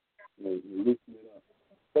 And loosen it up.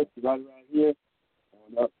 Touch it right around here,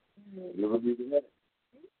 on up. You'll relieve the headache.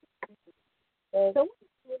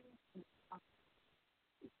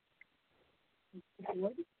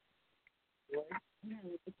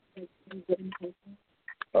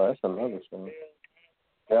 Oh, that's another song.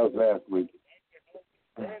 That was last week.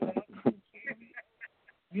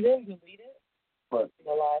 You didn't delete it? What?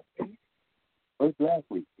 The last week? What's last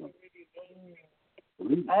week?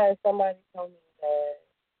 I had somebody tell me that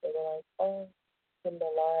they were like, in the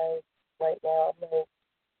live right now. I'm like,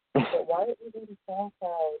 but why did we do the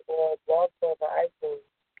SoundCloud or blog talk or iTunes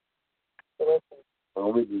to listen? Oh,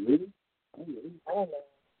 we do really? I don't know.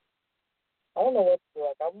 I don't know what to do.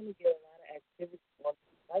 Like, I want to get a lot of activity on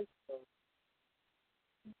the site, so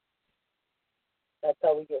that's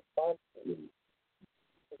how we get sponsored.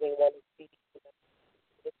 Because they want to see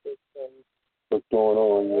and what's going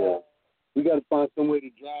on, yeah. We got to find some way to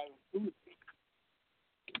drive through it.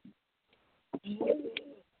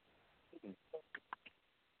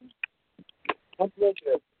 I'm looking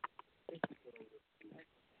at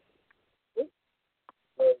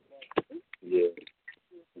yeah.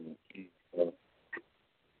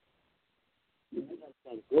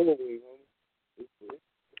 Go away, homie. It's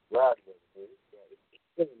riding over there. It's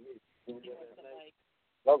killing me.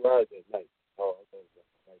 My ride's at night. Oh, I thought it was at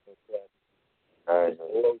night. That's right. All right.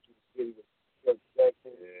 Hello to the city with Chuck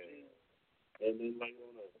Jackson. Yeah. And then light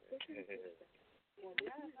on up. Well,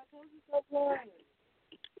 yeah, I told you so far.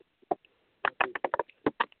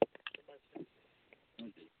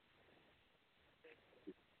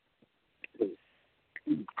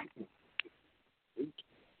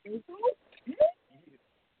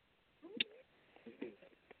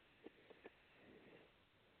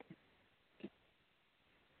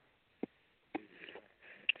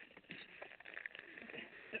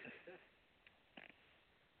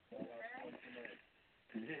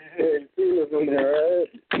 Yeah, he was on there, right?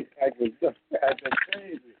 I can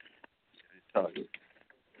crazy. Talking.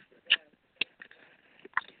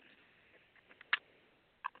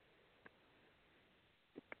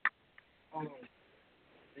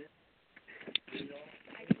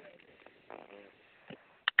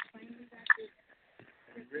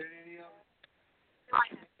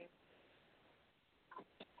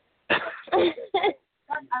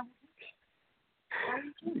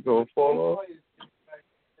 You gonna fall off?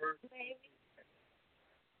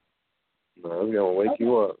 No, I'm gonna wake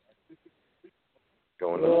you up.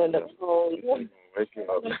 Going up. Gonna wake you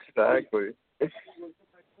up. Exactly.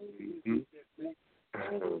 Mm-hmm.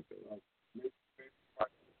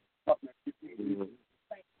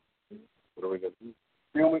 What are we gonna do?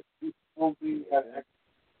 Film it.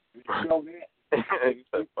 You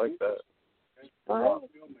said like that.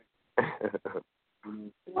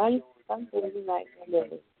 why something you like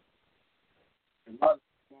this?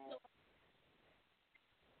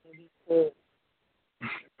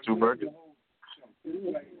 Two burgers.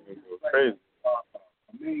 Crazy.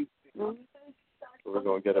 So we're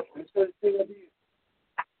gonna get a.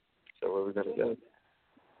 So where we gonna get it?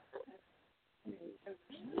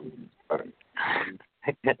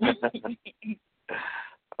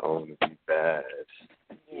 I want to be bad.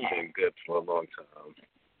 It's been good for a long time.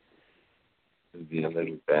 It's been a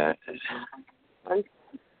little bad. What's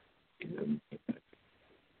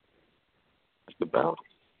the balance?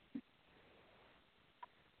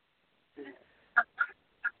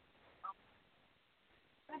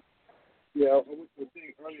 Yeah, I went to a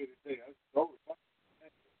thing earlier today. I was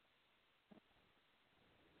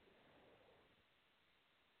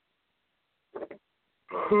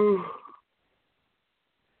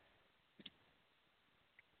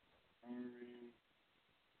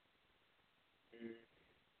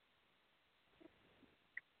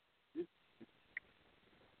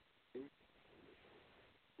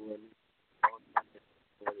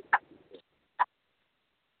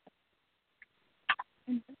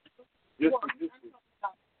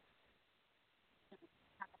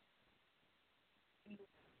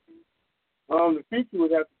the feature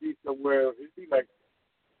would have to be somewhere. It'd be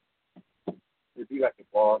like a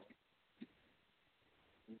bar.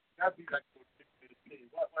 That'd be like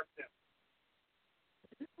what's that?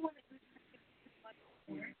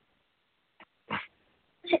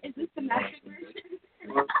 Is this the master version?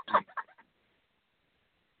 Go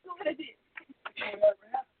ahead. Okay, wait, I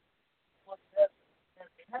have a question.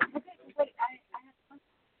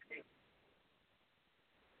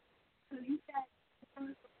 So you said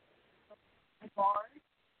the bars?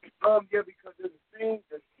 Yeah, because there's a thing.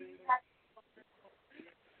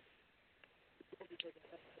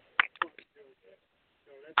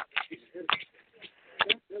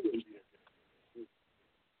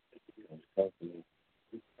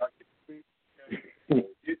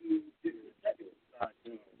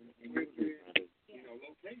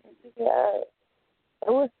 Yeah, it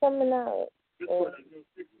was coming out.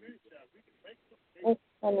 It's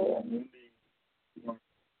funny.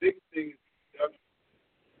 Big thing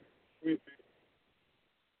is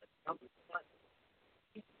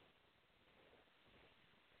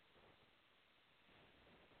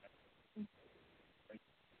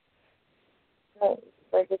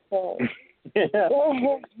Like I said. yeah.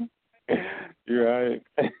 You're right.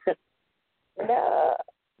 No,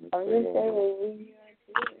 I'm just saying we are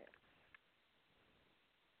here.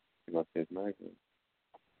 You must say it's nice.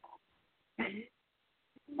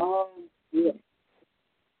 Yeah.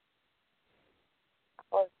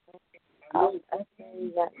 I say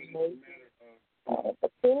that maybe. The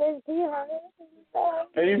penis behind.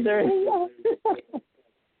 Are you serious?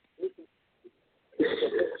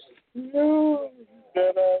 No.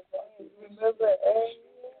 Remember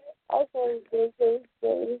I can't think of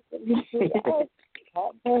things.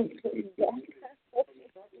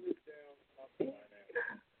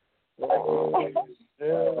 Oh,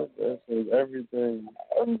 yeah, this is everything.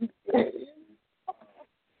 Funny.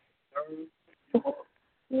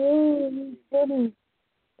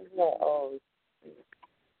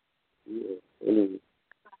 Yeah.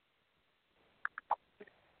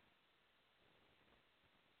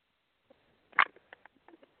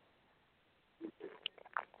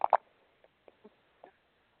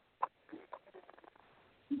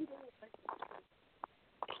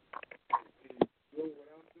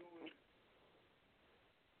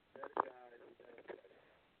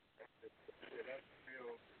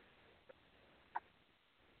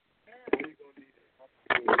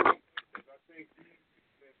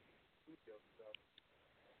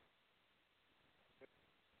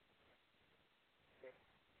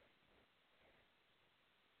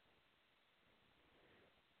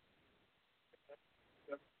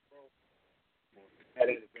 That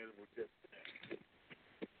is available just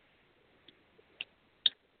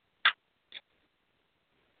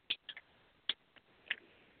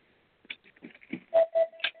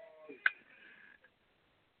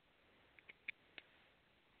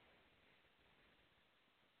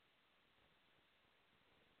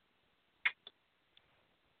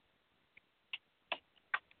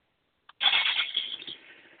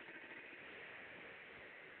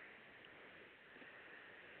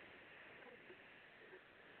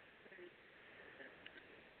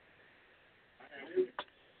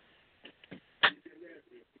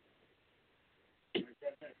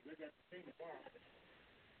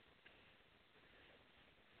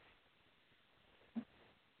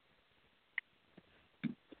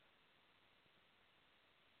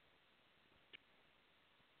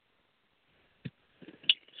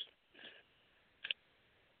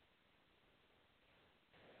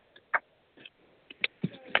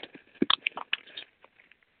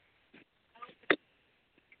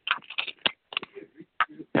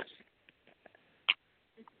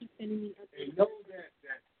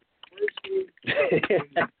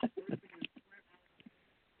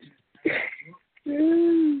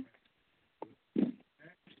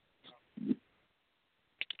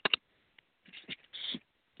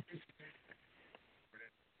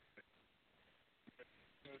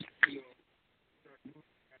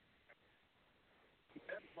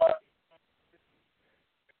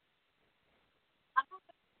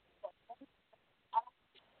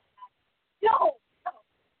No,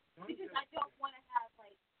 because I don't want to have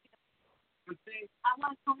like, I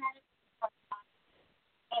want to come at it. But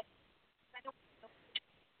I don't.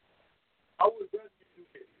 I was just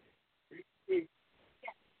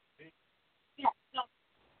Yeah. No.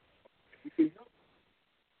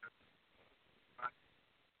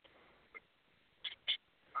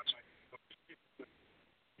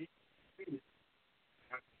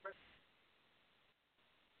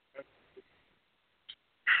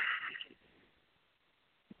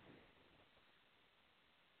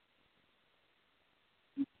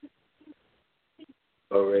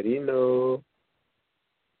 already know.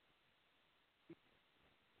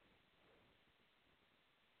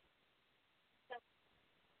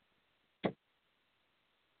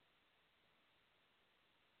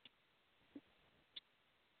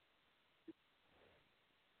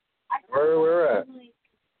 Where we're at?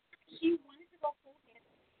 She wanted to go full dance.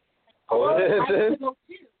 Pole I wanted to dancing? go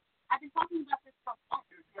too. I've been talking about this for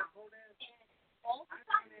months now. And all of a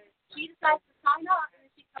sudden, she decides to sign up,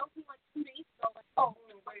 and she tells me like 2 days ago, like, oh,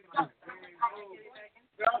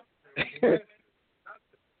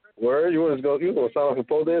 Where you want to go? You want to sign up for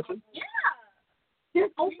pole dancing? yeah.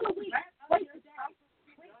 There's also wait.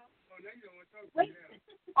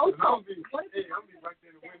 Also, what if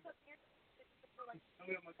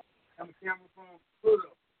I'm a camera phone. Pluto.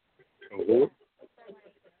 Who?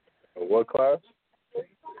 What class?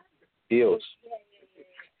 Heels.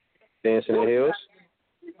 Dancing in heels?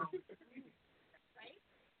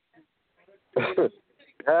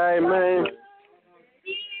 Hey, man.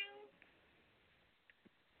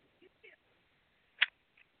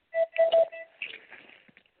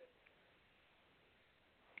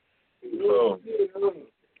 Oh.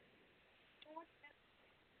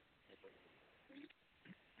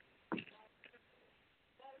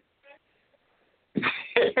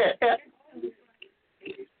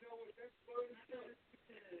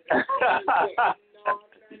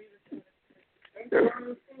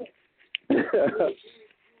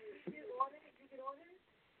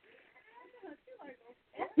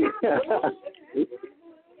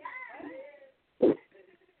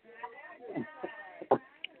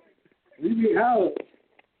 We be out.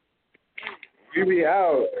 We be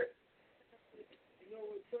out.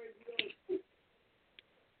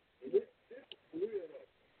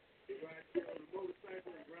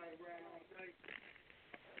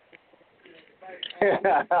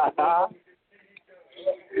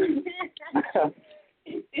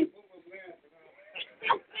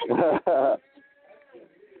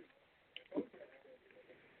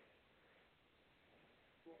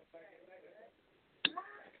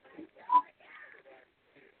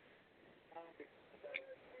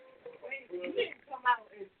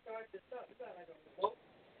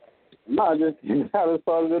 No, I just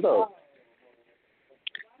started it up.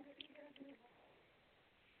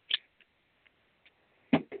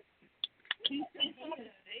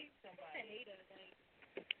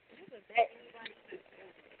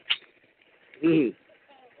 Mm.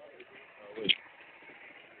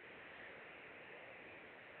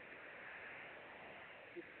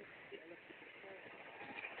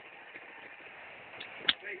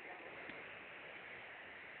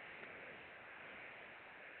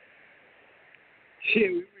 Shit,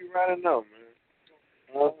 we be running out, man.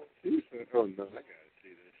 Oh no, I gotta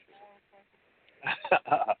see this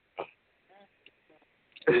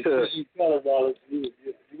shit. You tell about it. You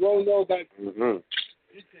won't know about it. Mm-hmm. You tell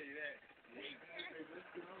you that.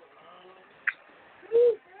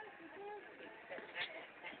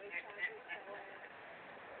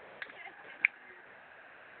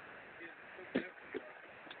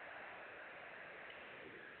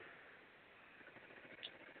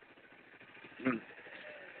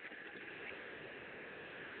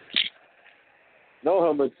 No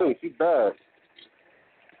helmet too. She bad.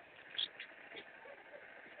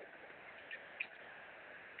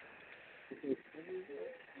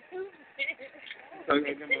 I gotta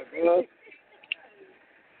get my gloves.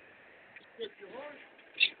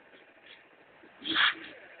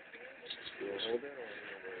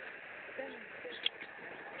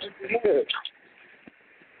 Yeah.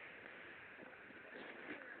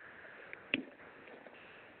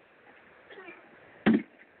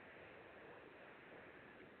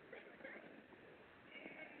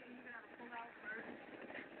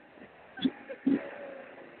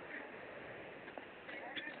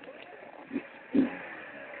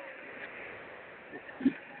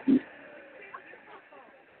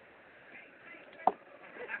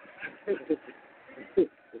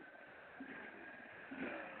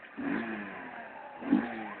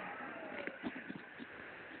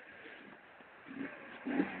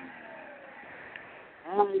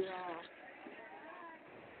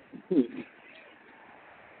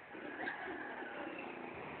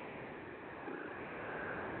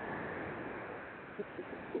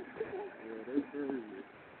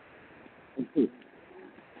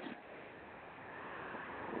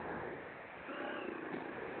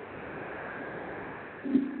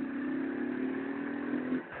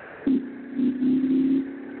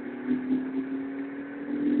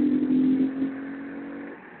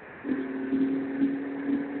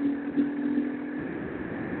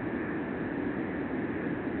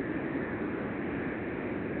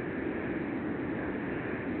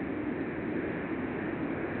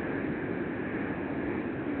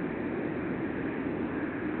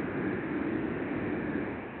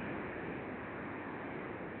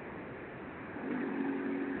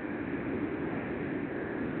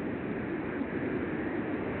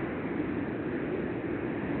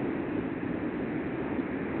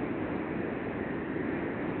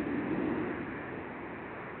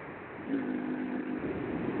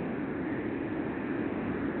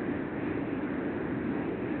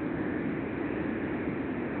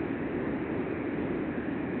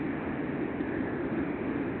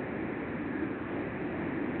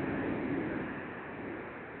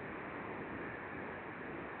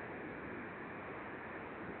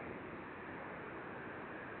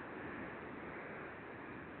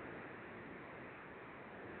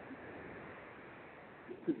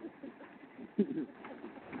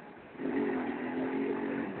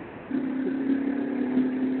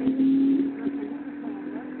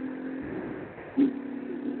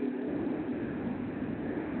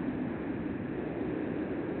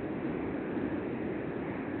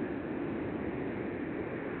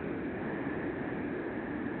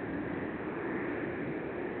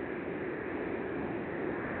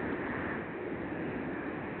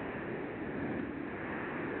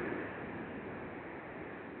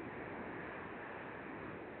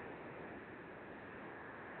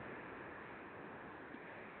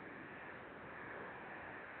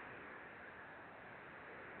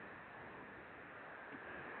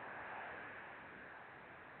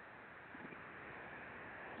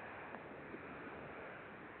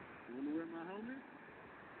 You wear my helmet?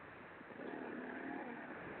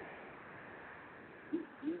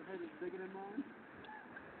 Your head is bigger than mine?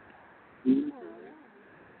 You want to try it?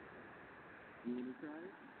 You want to try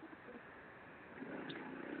it?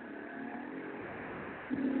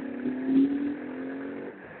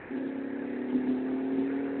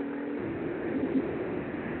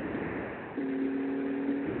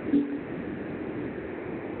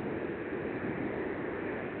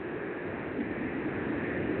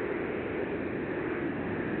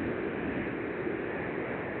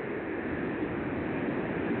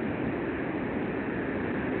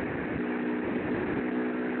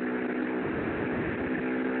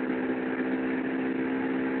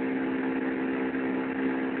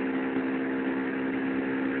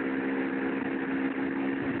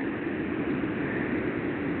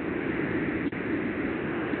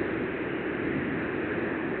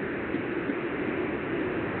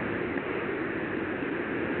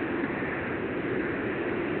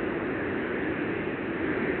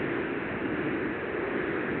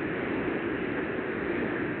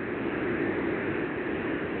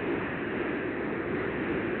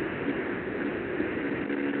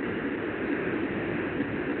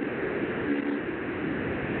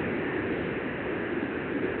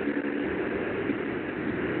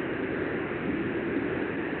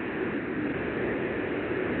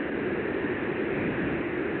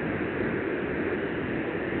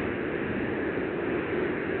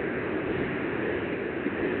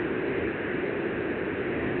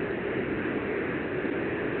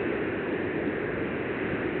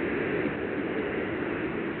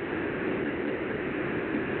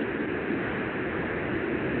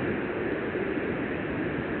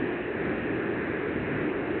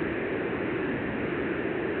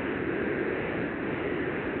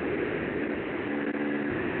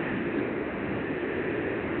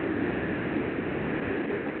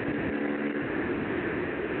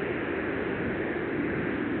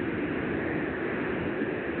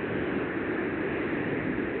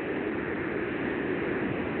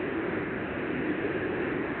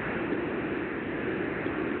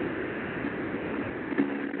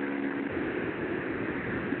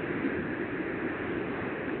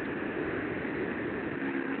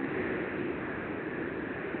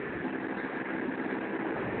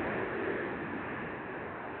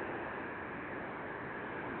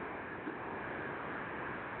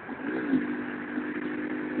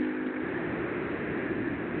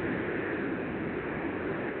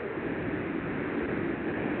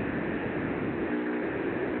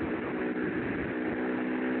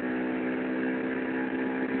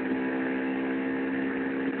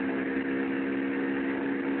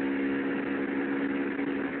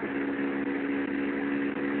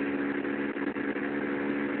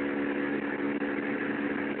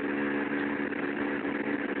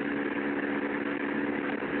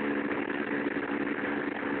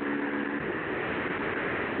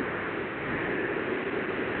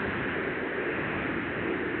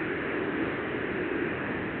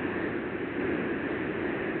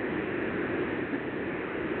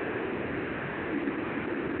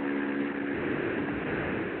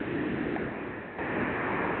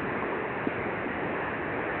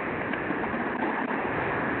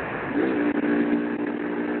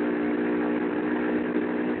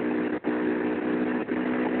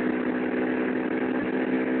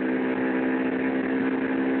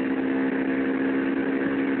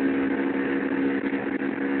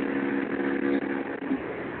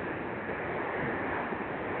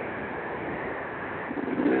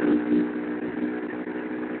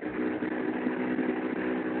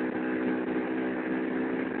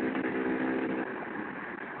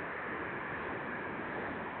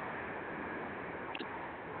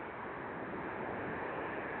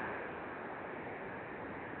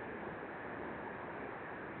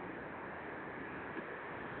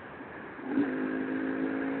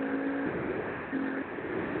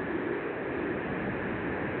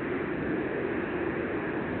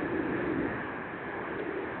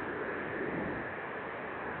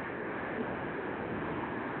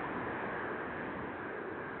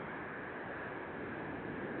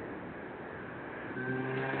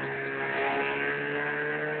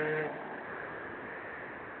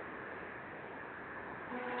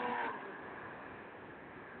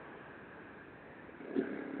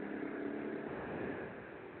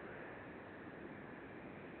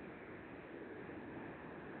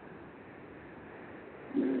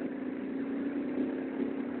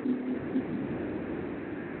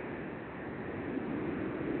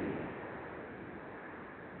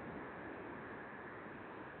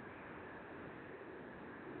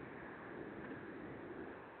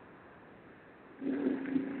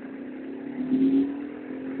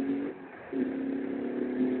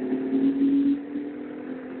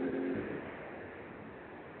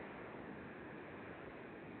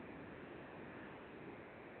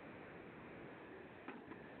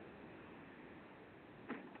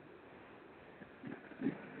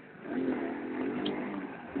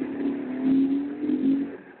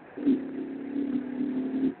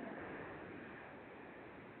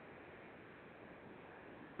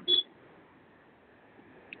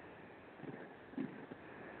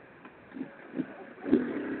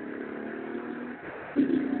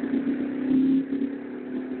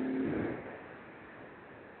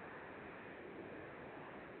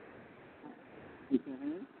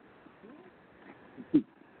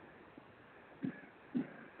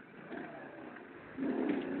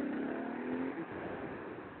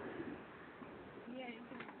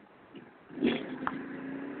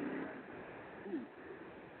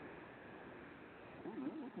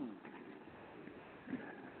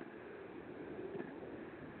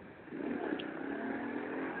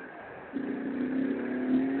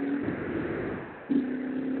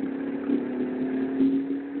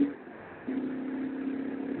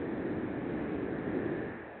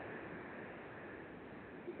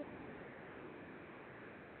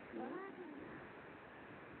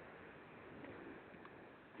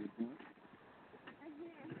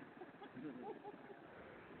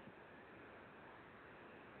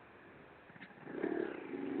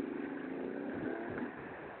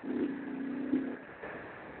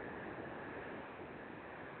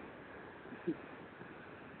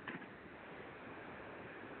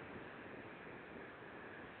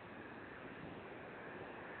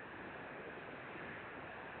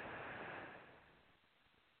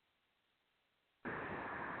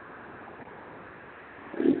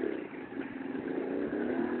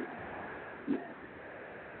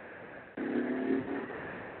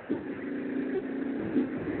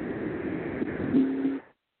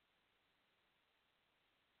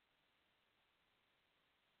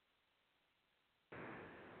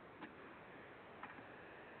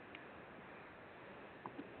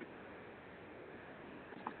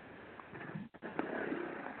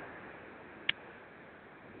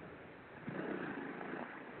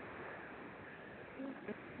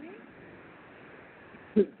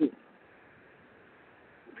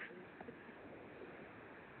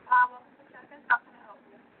 Welcome to Check-in. How can I help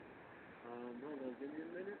you? Hold on, give me a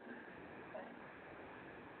minute.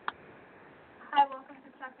 Hi, welcome to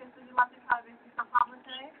Check-in. Would you like to try to some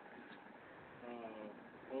holiday?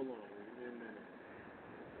 Hold on, give me a minute.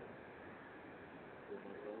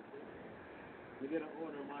 We get an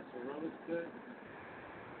order of mozzarella stick.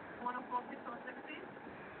 One of 4 6 or 60?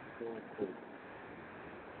 Going cool.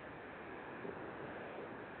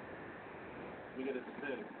 We get a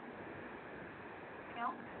stick. No?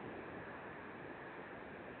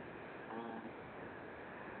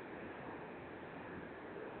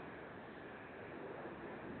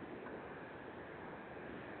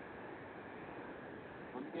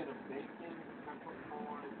 Let me get a bacon,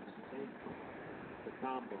 peppercorn, steak, the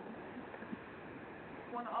combo.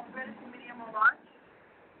 Want to upgrade it to medium or large?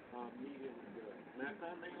 Medium is good. Matter of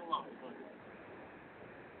fact, make it a lot.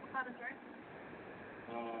 What kind of drink?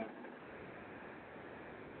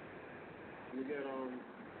 We get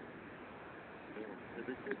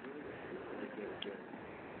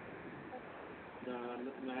No,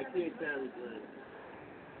 I can't carry drink.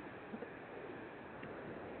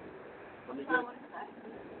 Let me get.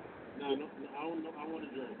 No, I don't know. I want a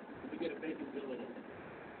drink. Let me get a bacon fillet.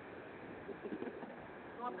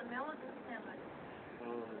 You want the meal or just the sandwich?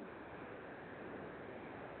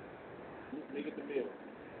 Let me get the meal.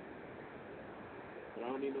 But I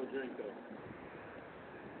don't need no drink though.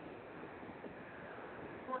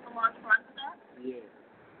 You want the large fries with that? Yeah.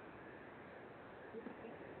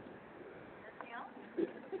 Anything else?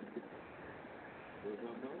 There's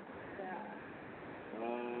nothing else? Yeah.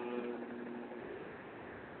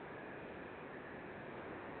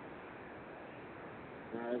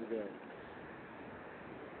 That's good.